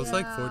pretty it crazy. was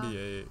like Yeah.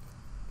 48.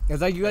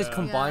 It's like you guys Yeah.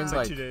 combined It's Yeah.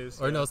 like like 2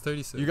 days. Or yeah. no, it's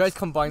 36. you guys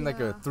combined like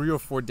a Yeah. 3 or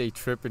 4 day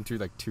trip into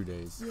like 2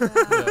 days. Yeah.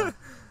 Yeah.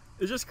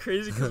 It's just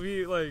crazy because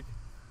we like,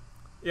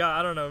 yeah,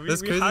 I don't know. We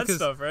That's crazy had 'cause-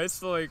 stuff, right?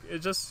 So like, we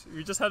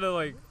just had to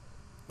like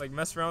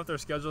mess around with our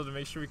schedule to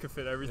make sure we could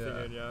fit everything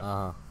Yeah. in. Yeah.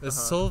 Uh-huh. It's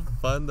Uh-huh. so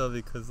fun though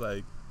because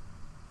like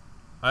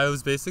I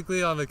was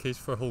basically on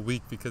vacation for a whole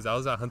week because I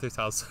was at Hunter's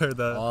house for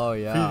the Oh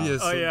yeah.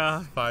 previous Oh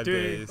yeah. 5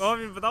 days. Well, I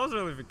mean, but that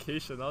wasn't really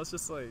vacation. That was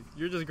just like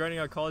you're just grinding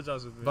out college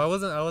hours with me. But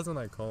I wasn't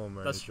like home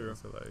or That's anything,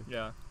 true. So like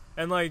Yeah.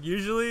 And like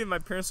usually my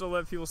parents will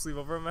let people sleep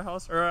over at my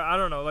house, or I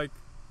don't know, like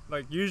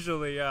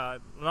usually, yeah,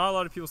 not a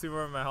lot of people sleep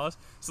over at my house.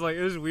 So like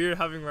it was weird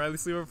having Riley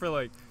sleep over for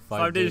like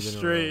 5 days in a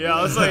straight. row. Yeah,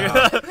 I was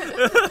like,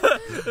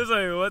 it was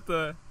like what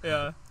the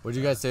yeah. Would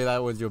you guys say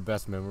that was your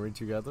best memory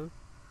together?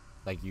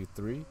 Like you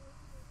three?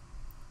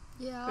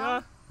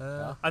 Yeah.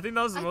 Yeah. I think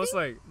that was the I most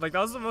like that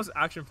was the most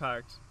action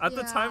packed. At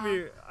the time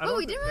Yeah. I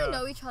We didn't really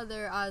know each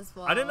other as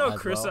well. I didn't know As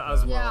Charissa well,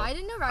 as yeah. well. Yeah, I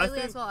didn't know Riley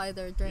think- as well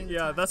either during the yeah,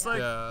 time. that's like-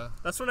 yeah.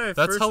 That's when I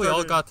That's first how we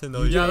all started- got to know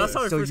You each Yeah, other. that's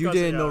how we so first you got to-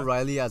 didn't know yeah.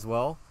 Riley as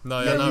well? No,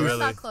 Yeah, yeah, we not were really.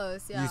 that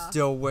close. Yeah. You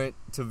still went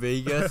to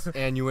Vegas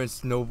and you went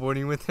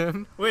snowboarding with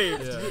him? Wait,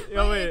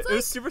 Yeah. wait, it's it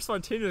was super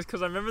spontaneous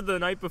because I remember the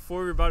night before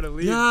we were about to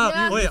leave. Yeah,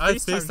 Yeah. wait, I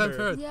FaceTimed FaceTimed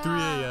her at Yeah. 3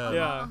 a.m.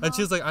 Yeah. And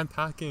she was like, I'm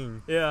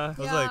packing. Yeah. I was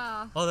like,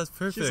 Yeah. oh, that's She's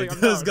perfect. like,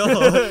 I'm Let's down.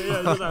 go. Yeah, she's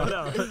like, I'm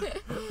down. Yeah.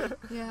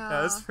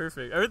 Yeah, it's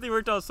perfect. Everything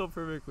worked out so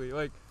perfectly.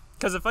 Like,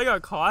 cause if I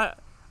got caught,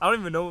 I don't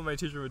even know what my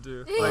teacher would do.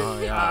 Like,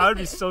 Oh, yeah. I would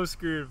be so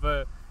screwed.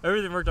 But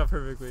everything worked out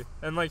perfectly,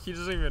 and like he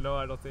doesn't even know.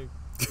 I don't think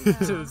to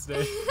this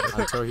day.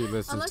 Until he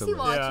listens Unless to he this.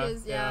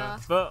 watches, yeah.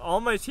 But all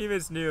my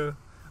teammates knew,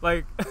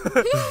 like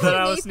that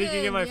I was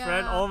sneaking in my Nathan,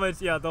 friend. yeah. All my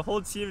the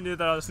whole team knew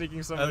that I was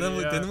sneaking somebody. And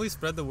then yeah. didn't we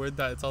spread the word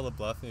that it's all a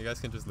bluff and you guys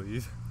can just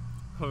leave?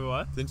 Wait,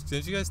 what?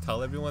 Didn't you guys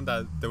tell everyone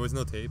that there was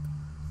no tape?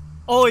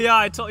 Oh yeah,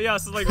 I told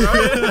so like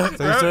right,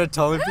 So you started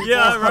telling people?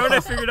 yeah, right when I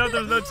figured out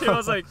there was no tape, I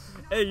was like,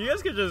 hey, you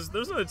guys could just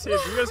there's no tape,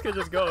 you guys could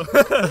just go. Did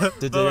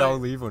But, they all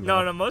like, leave or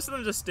no? No, most of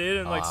them just stayed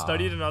and like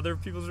studied in other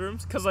people's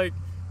rooms, cause like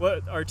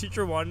what our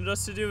teacher wanted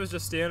us to do was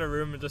just stay in a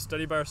room and just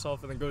study by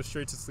ourselves and then go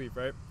straight to sleep,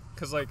 right?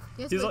 Cause like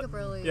You have to he's wake like, up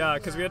early. yeah,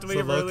 cause we had to wake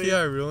So up low-key, early.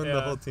 I ruined the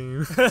Yeah. whole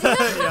team.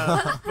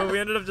 Yeah, but we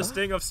ended up just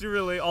staying up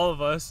super late, all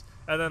of us,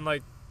 and then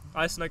like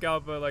I snuck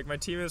out, but like my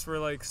teammates were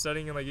like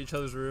studying in like each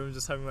other's rooms,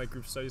 just having like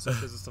group study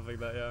sessions and stuff like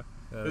that. Yeah,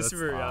 Yeah, it was that's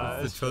super. Yeah,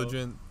 the it's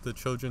chill.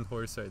 Trojan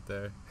horse right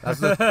there.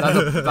 That's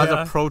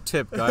a pro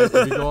tip, guys.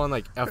 If you go on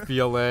like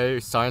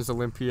FBLA, Science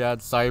Olympiad,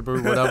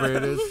 Cyber, whatever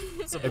it is,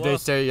 It's a if they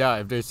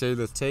bluff. say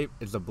this tape,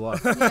 it's a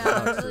bluff.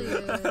 Yeah, it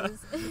really is.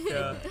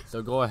 Yeah,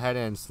 So go ahead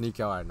and sneak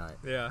out at night.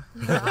 yeah.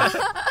 Yeah.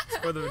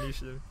 For the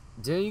Venetian.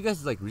 Didn't you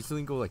guys like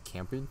recently go like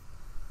camping?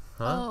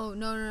 Huh? Oh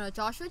no!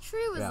 Joshua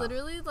Tree was Yeah.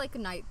 literally like a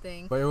night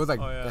thing. But it was like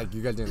Oh, yeah. like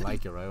you guys didn't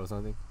like it, right, or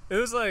something? It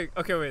was like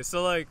okay, wait.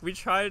 So like we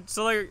tried.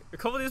 So like a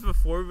couple days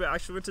before we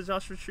actually went to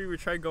Joshua Tree, we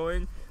tried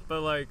going,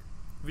 but like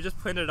we just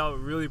planned it out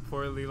really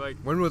poorly. Like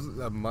When was it,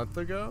 a month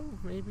ago,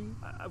 maybe?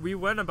 we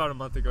went about a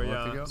month ago. A Yeah.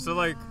 month ago? So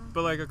like, Yeah.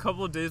 but like a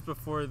couple of days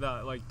before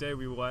that like day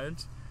we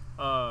went,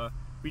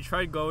 we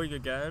tried going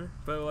again,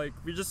 but like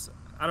we just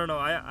I don't know.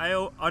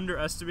 I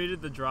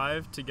underestimated the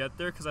drive to get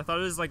there because I thought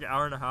it was like an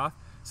hour and a half.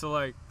 So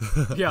like,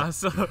 yeah.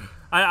 So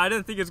I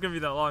didn't think it was gonna be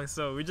that long.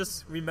 So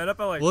we met up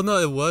at like Well, no,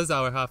 it was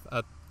hour and a half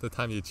at the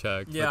time you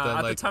checked. yeah. But then,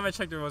 At like, the time I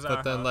checked, it was an hour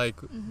But then and a half. like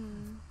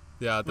Mm-hmm.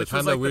 yeah, the Which time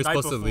was, that like, we were the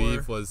night supposed to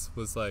leave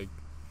was like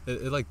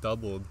it like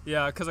doubled.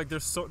 Yeah, because like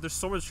there's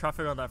so much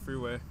traffic on that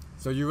freeway.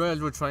 So you guys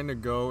were trying to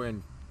go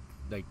and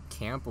like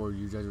camp, or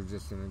you guys were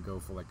just gonna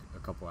go for like a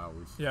couple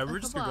hours? Yeah, we A were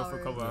just gonna go couple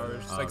for a couple hours,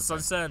 hours, yeah. like Okay.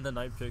 sunset and the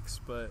night picks.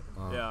 But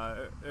Uh-huh.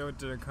 yeah, it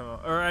didn't come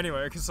out. Or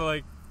anyway, cause so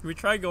like we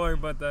tried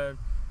going, but then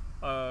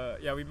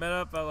yeah, we met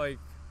up at like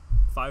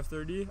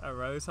 5:30 at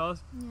Riley's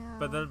house. Yeah.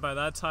 But then by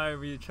that time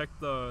we checked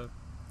the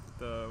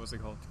what's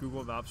it called,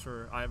 Google Maps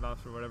or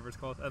iMaps or whatever it's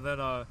called, and then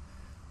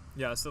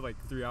yeah, so like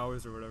 3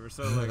 hours or whatever.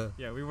 So like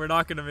yeah, we were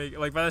not gonna make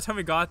like by the time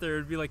we got there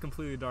it'd be like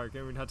completely dark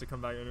and we'd have to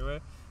come back anyway.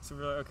 So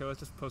we were like, okay, let's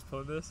just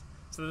postpone this.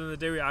 So then the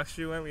day we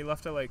actually went, we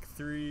left at like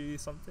 3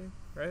 something,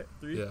 right?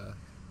 3. Yeah.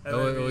 And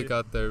And then we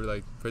got there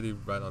like pretty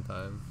right on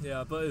time.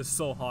 yeah, but it was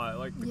so hot.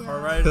 Like the car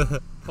Yeah.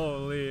 ride,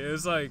 holy, it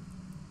was like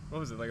what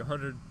was it, like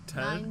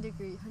 110? 9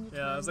 degrees. 120.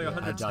 Yeah, it was like yeah.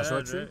 110,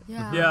 Joshua Tree? right?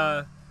 Yeah.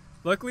 Yeah.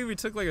 Luckily, we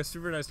took like a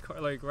super nice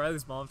car, like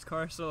Riley's mom's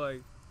car, so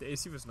like the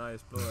AC was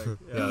nice, but like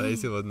Yeah, the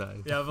AC was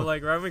nice. yeah, but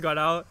like right when we got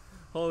out,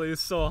 holy, it was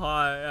so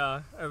hot.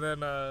 Yeah, and then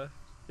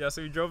yeah,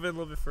 so we drove in a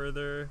little bit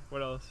further.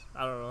 What else?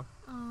 I don't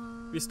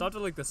know. We stopped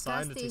at like the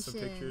sign to take some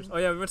station. pictures. Oh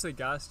yeah, we went to the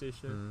gas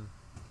station. Mm.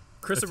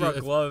 Krista If you- brought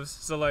if- gloves,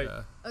 so like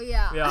Yeah. Oh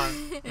yeah.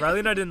 yeah, Riley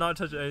and I did not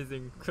touch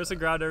anything. Krista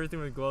grabbed everything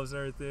with gloves and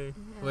everything.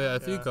 Well, yeah,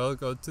 if you Yeah.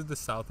 go to the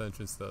south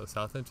entrance though.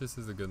 South entrance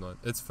is a good one.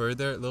 It's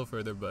further, a little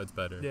further, but it's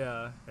better.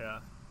 Yeah, yeah.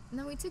 And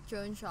then we took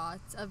drone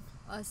shots of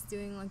us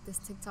doing like this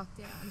TikTok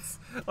dance.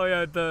 Oh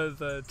yeah,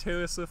 the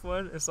Taylor Swift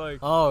one. It's like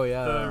Oh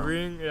yeah. the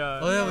ring. Yeah.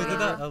 Oh yeah, we did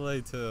Yeah. that in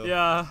LA too.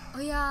 Yeah. Oh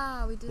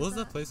yeah, we did. What was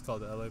that. that place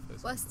called? The LA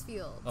place.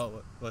 Westfield.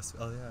 Oh, West.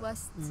 Oh yeah.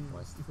 West.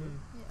 West. Yeah.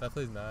 That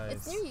place nice.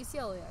 It's near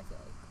UCLA, I feel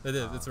like. It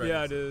is. It's right. Yeah,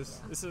 next it to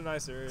is. Yeah. It's a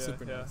nice area.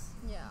 Super yeah. nice.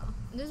 Yeah.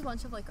 And there's a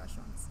bunch of like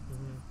restaurants.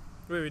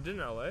 Wait, we did in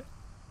LA?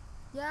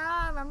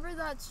 Yeah, remember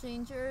that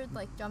stranger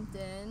like jumped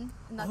in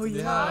and that's Oh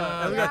TikTok?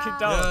 yeah. And we got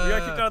kicked out. We got Yeah.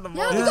 kicked out of the Yeah,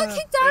 mall. we got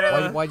kicked out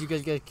Yeah. Why'd you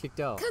guys get kicked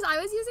out? because I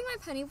was using my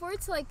penny board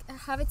to like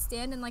have it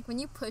stand and like when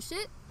you push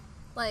it,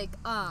 like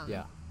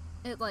Yeah.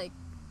 it like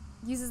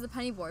uses the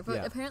penny board. But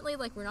Yeah. apparently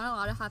like we're not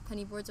allowed to have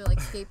penny boards or like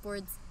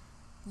skateboards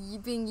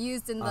being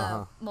used in the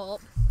Uh-huh. mall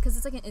because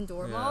it's like an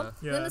indoor mall.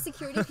 Yeah. Then Yeah. the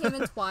security came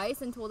in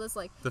twice and told us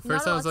like The "You're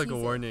first not time was allowed like to a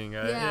use it." warning,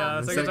 right? Yeah.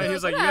 It's So like, we're he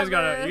was like, like, you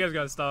 "Whatever." guys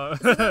gotta stop.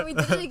 So then we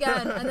did it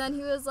again, and then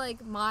he was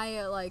like,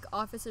 "My like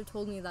officer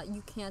told me that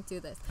you can't do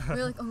this." And we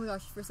were like, "Oh my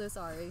gosh, we're so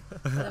sorry."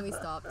 And then we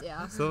stopped.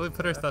 Yeah. So we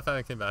put our stuff out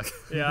and came back.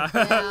 yeah.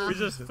 Yeah. We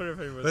just put it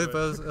pretty much. Wait,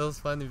 but it was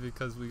funny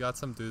because we got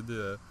some dude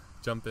to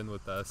jump in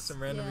with us. Some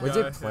random Yeah. Was guy.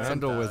 it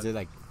planned or was Bad. it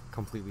like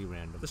completely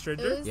random? The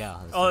stranger? It was- Yeah.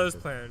 Oh, it was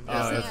planned. Oh,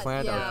 Yeah. it was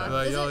planned. Yeah. Okay.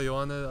 Like, Is yo, it- you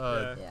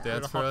wanna Yeah.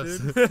 dance for Hop us?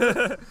 in?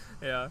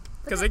 Yeah.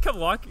 But Because they kept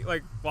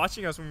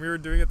watching us when we were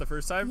doing it the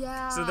first time.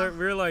 Yeah. So we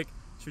were like,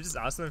 should we just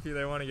ask them if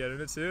they want to get in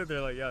it too?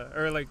 They're like, yeah.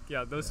 Or like,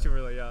 yeah, those two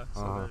were like, yeah.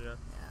 So Uh-huh. then, yeah.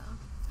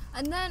 Yeah.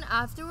 And then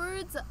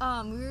afterwards,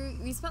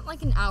 we spent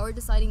like an hour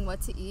deciding what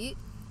to eat,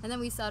 and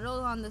then we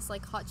settled on this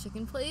like hot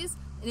chicken place,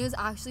 and it was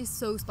actually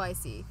so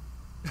spicy.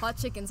 Hot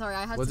chicken. Sorry,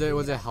 I had. Was to it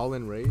bring up.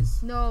 Howlin'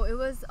 Rays? No, it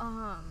was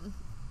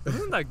It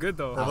wasn't that good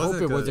though. I It hope wasn't it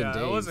good. wasn't Yeah, it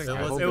Dave's. wasn't I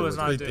good. hope It was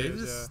not Wait, Dave's,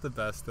 Dave's yeah. is the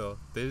best though.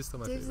 Dave's is still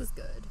my Dave's favorite. is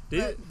good.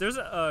 Dave, but- there's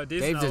a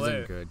Dave's Dave's in LA.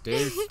 isn't good.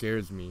 Dave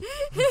scares me.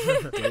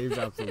 Dave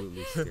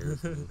absolutely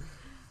scares me.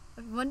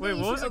 One day Wait,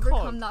 you what should was it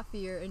called? overcome that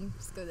fear and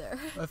just go there.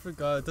 I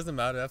forgot. It doesn't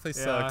matter. That place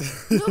Yeah.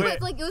 sucked. No, Wait.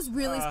 but like it was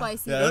really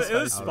spicy. Yeah, It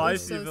was spicy.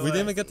 spicy. So but, We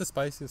didn't like, even get the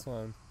spiciest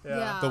one.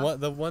 Yeah.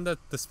 The one that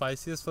the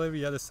spiciest flavor,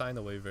 you had to sign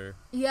a waiver.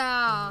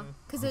 Yeah, Mhm.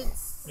 because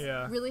it's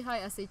Yeah. really high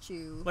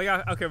SHU. Like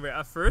okay, wait.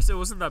 At first, it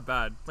wasn't that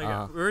bad. Like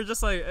Uh-huh. we were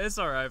just like, it's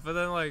alright. But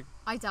then like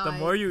I died. the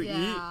more you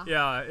yeah. eat,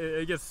 yeah,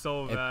 it gets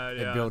so bad.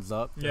 It Yeah. builds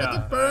up. Yeah. Like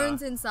it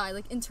burns inside,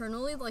 like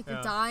internally, like Yeah.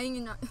 you're dying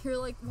and you're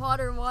like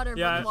water, Yeah, but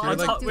You're water's on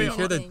not top- doing you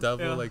hear the anything.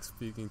 devil Yeah. like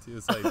speaking to you.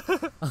 It's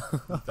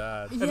like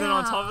bad. And then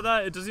on top Yeah. of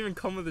that, it doesn't even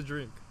come with a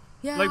drink.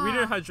 Yeah. Like we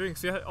didn't have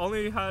drinks. We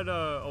only had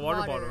a water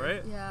bottle, Water,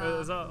 right? yeah.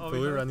 Is that all But we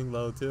had? were running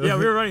low too. Yeah,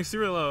 we were running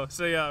super low.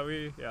 So yeah,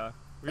 we But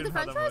the didn't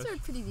French have that fries much.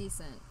 are pretty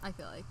decent. I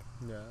feel like.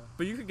 Yeah.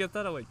 But you could get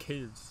that at like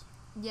Caves.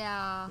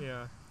 Yeah.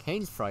 Yeah.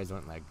 Cane's fries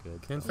aren't that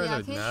good. Cane fries Yeah,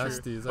 are Cane's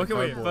nasty. It's like Okay,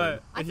 wait,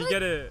 cardboard. but I if you feel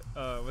get it,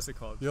 what's it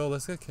called? Yo,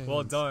 let's get cane.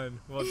 Well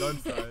done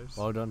fries.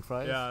 Well done,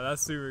 fries. Yeah,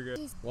 that's super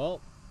good.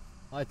 Well,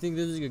 I think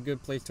this is a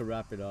good place to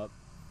wrap it up.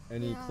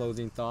 Any Yeah.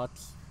 closing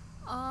thoughts?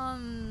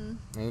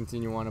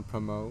 Anything you want to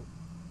promote?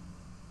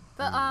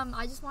 But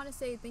I just want to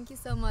say thank you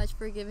so much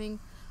for giving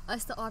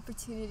us the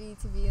opportunity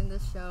to be in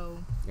this show.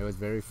 It was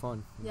very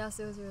fun. Yes,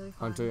 it was really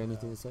fun. Hunter,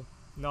 anything to say?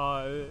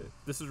 No,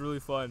 this is really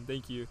fun.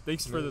 Thank you.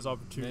 Thanks for this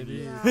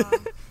opportunity. Maybe- Yeah.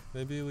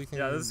 Maybe we can.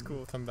 Yeah, this is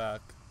cool. Come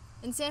back.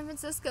 In San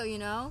Francisco, you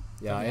know.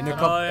 Yeah, Yeah. in a Oh,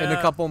 couple in a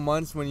yeah. couple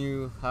months when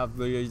you have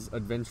these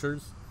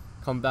adventures,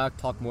 come back,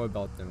 talk more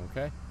about them,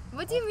 okay?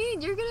 What do you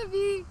mean? You're gonna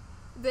be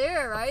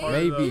there, right? Part of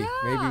Maybe, Yeah.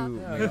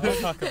 maybe. Yeah,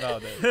 I'll talk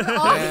about it. We're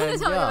all gonna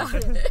And, talk yeah.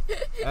 about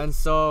it. And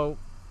so,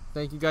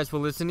 thank you guys for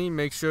listening.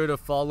 Make sure to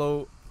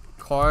follow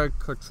Car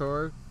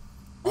Couture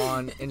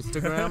on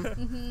Instagram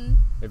Mhm.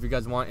 if you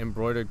guys want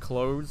embroidered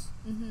clothes.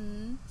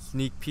 Mhm.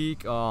 Sneak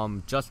peek,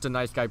 Just a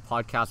Nice Guy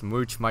podcast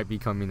merch might be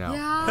coming out.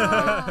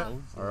 Yeah.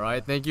 All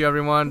right, thank you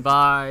everyone.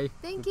 Bye.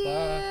 Thank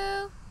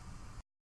Goodbye. you.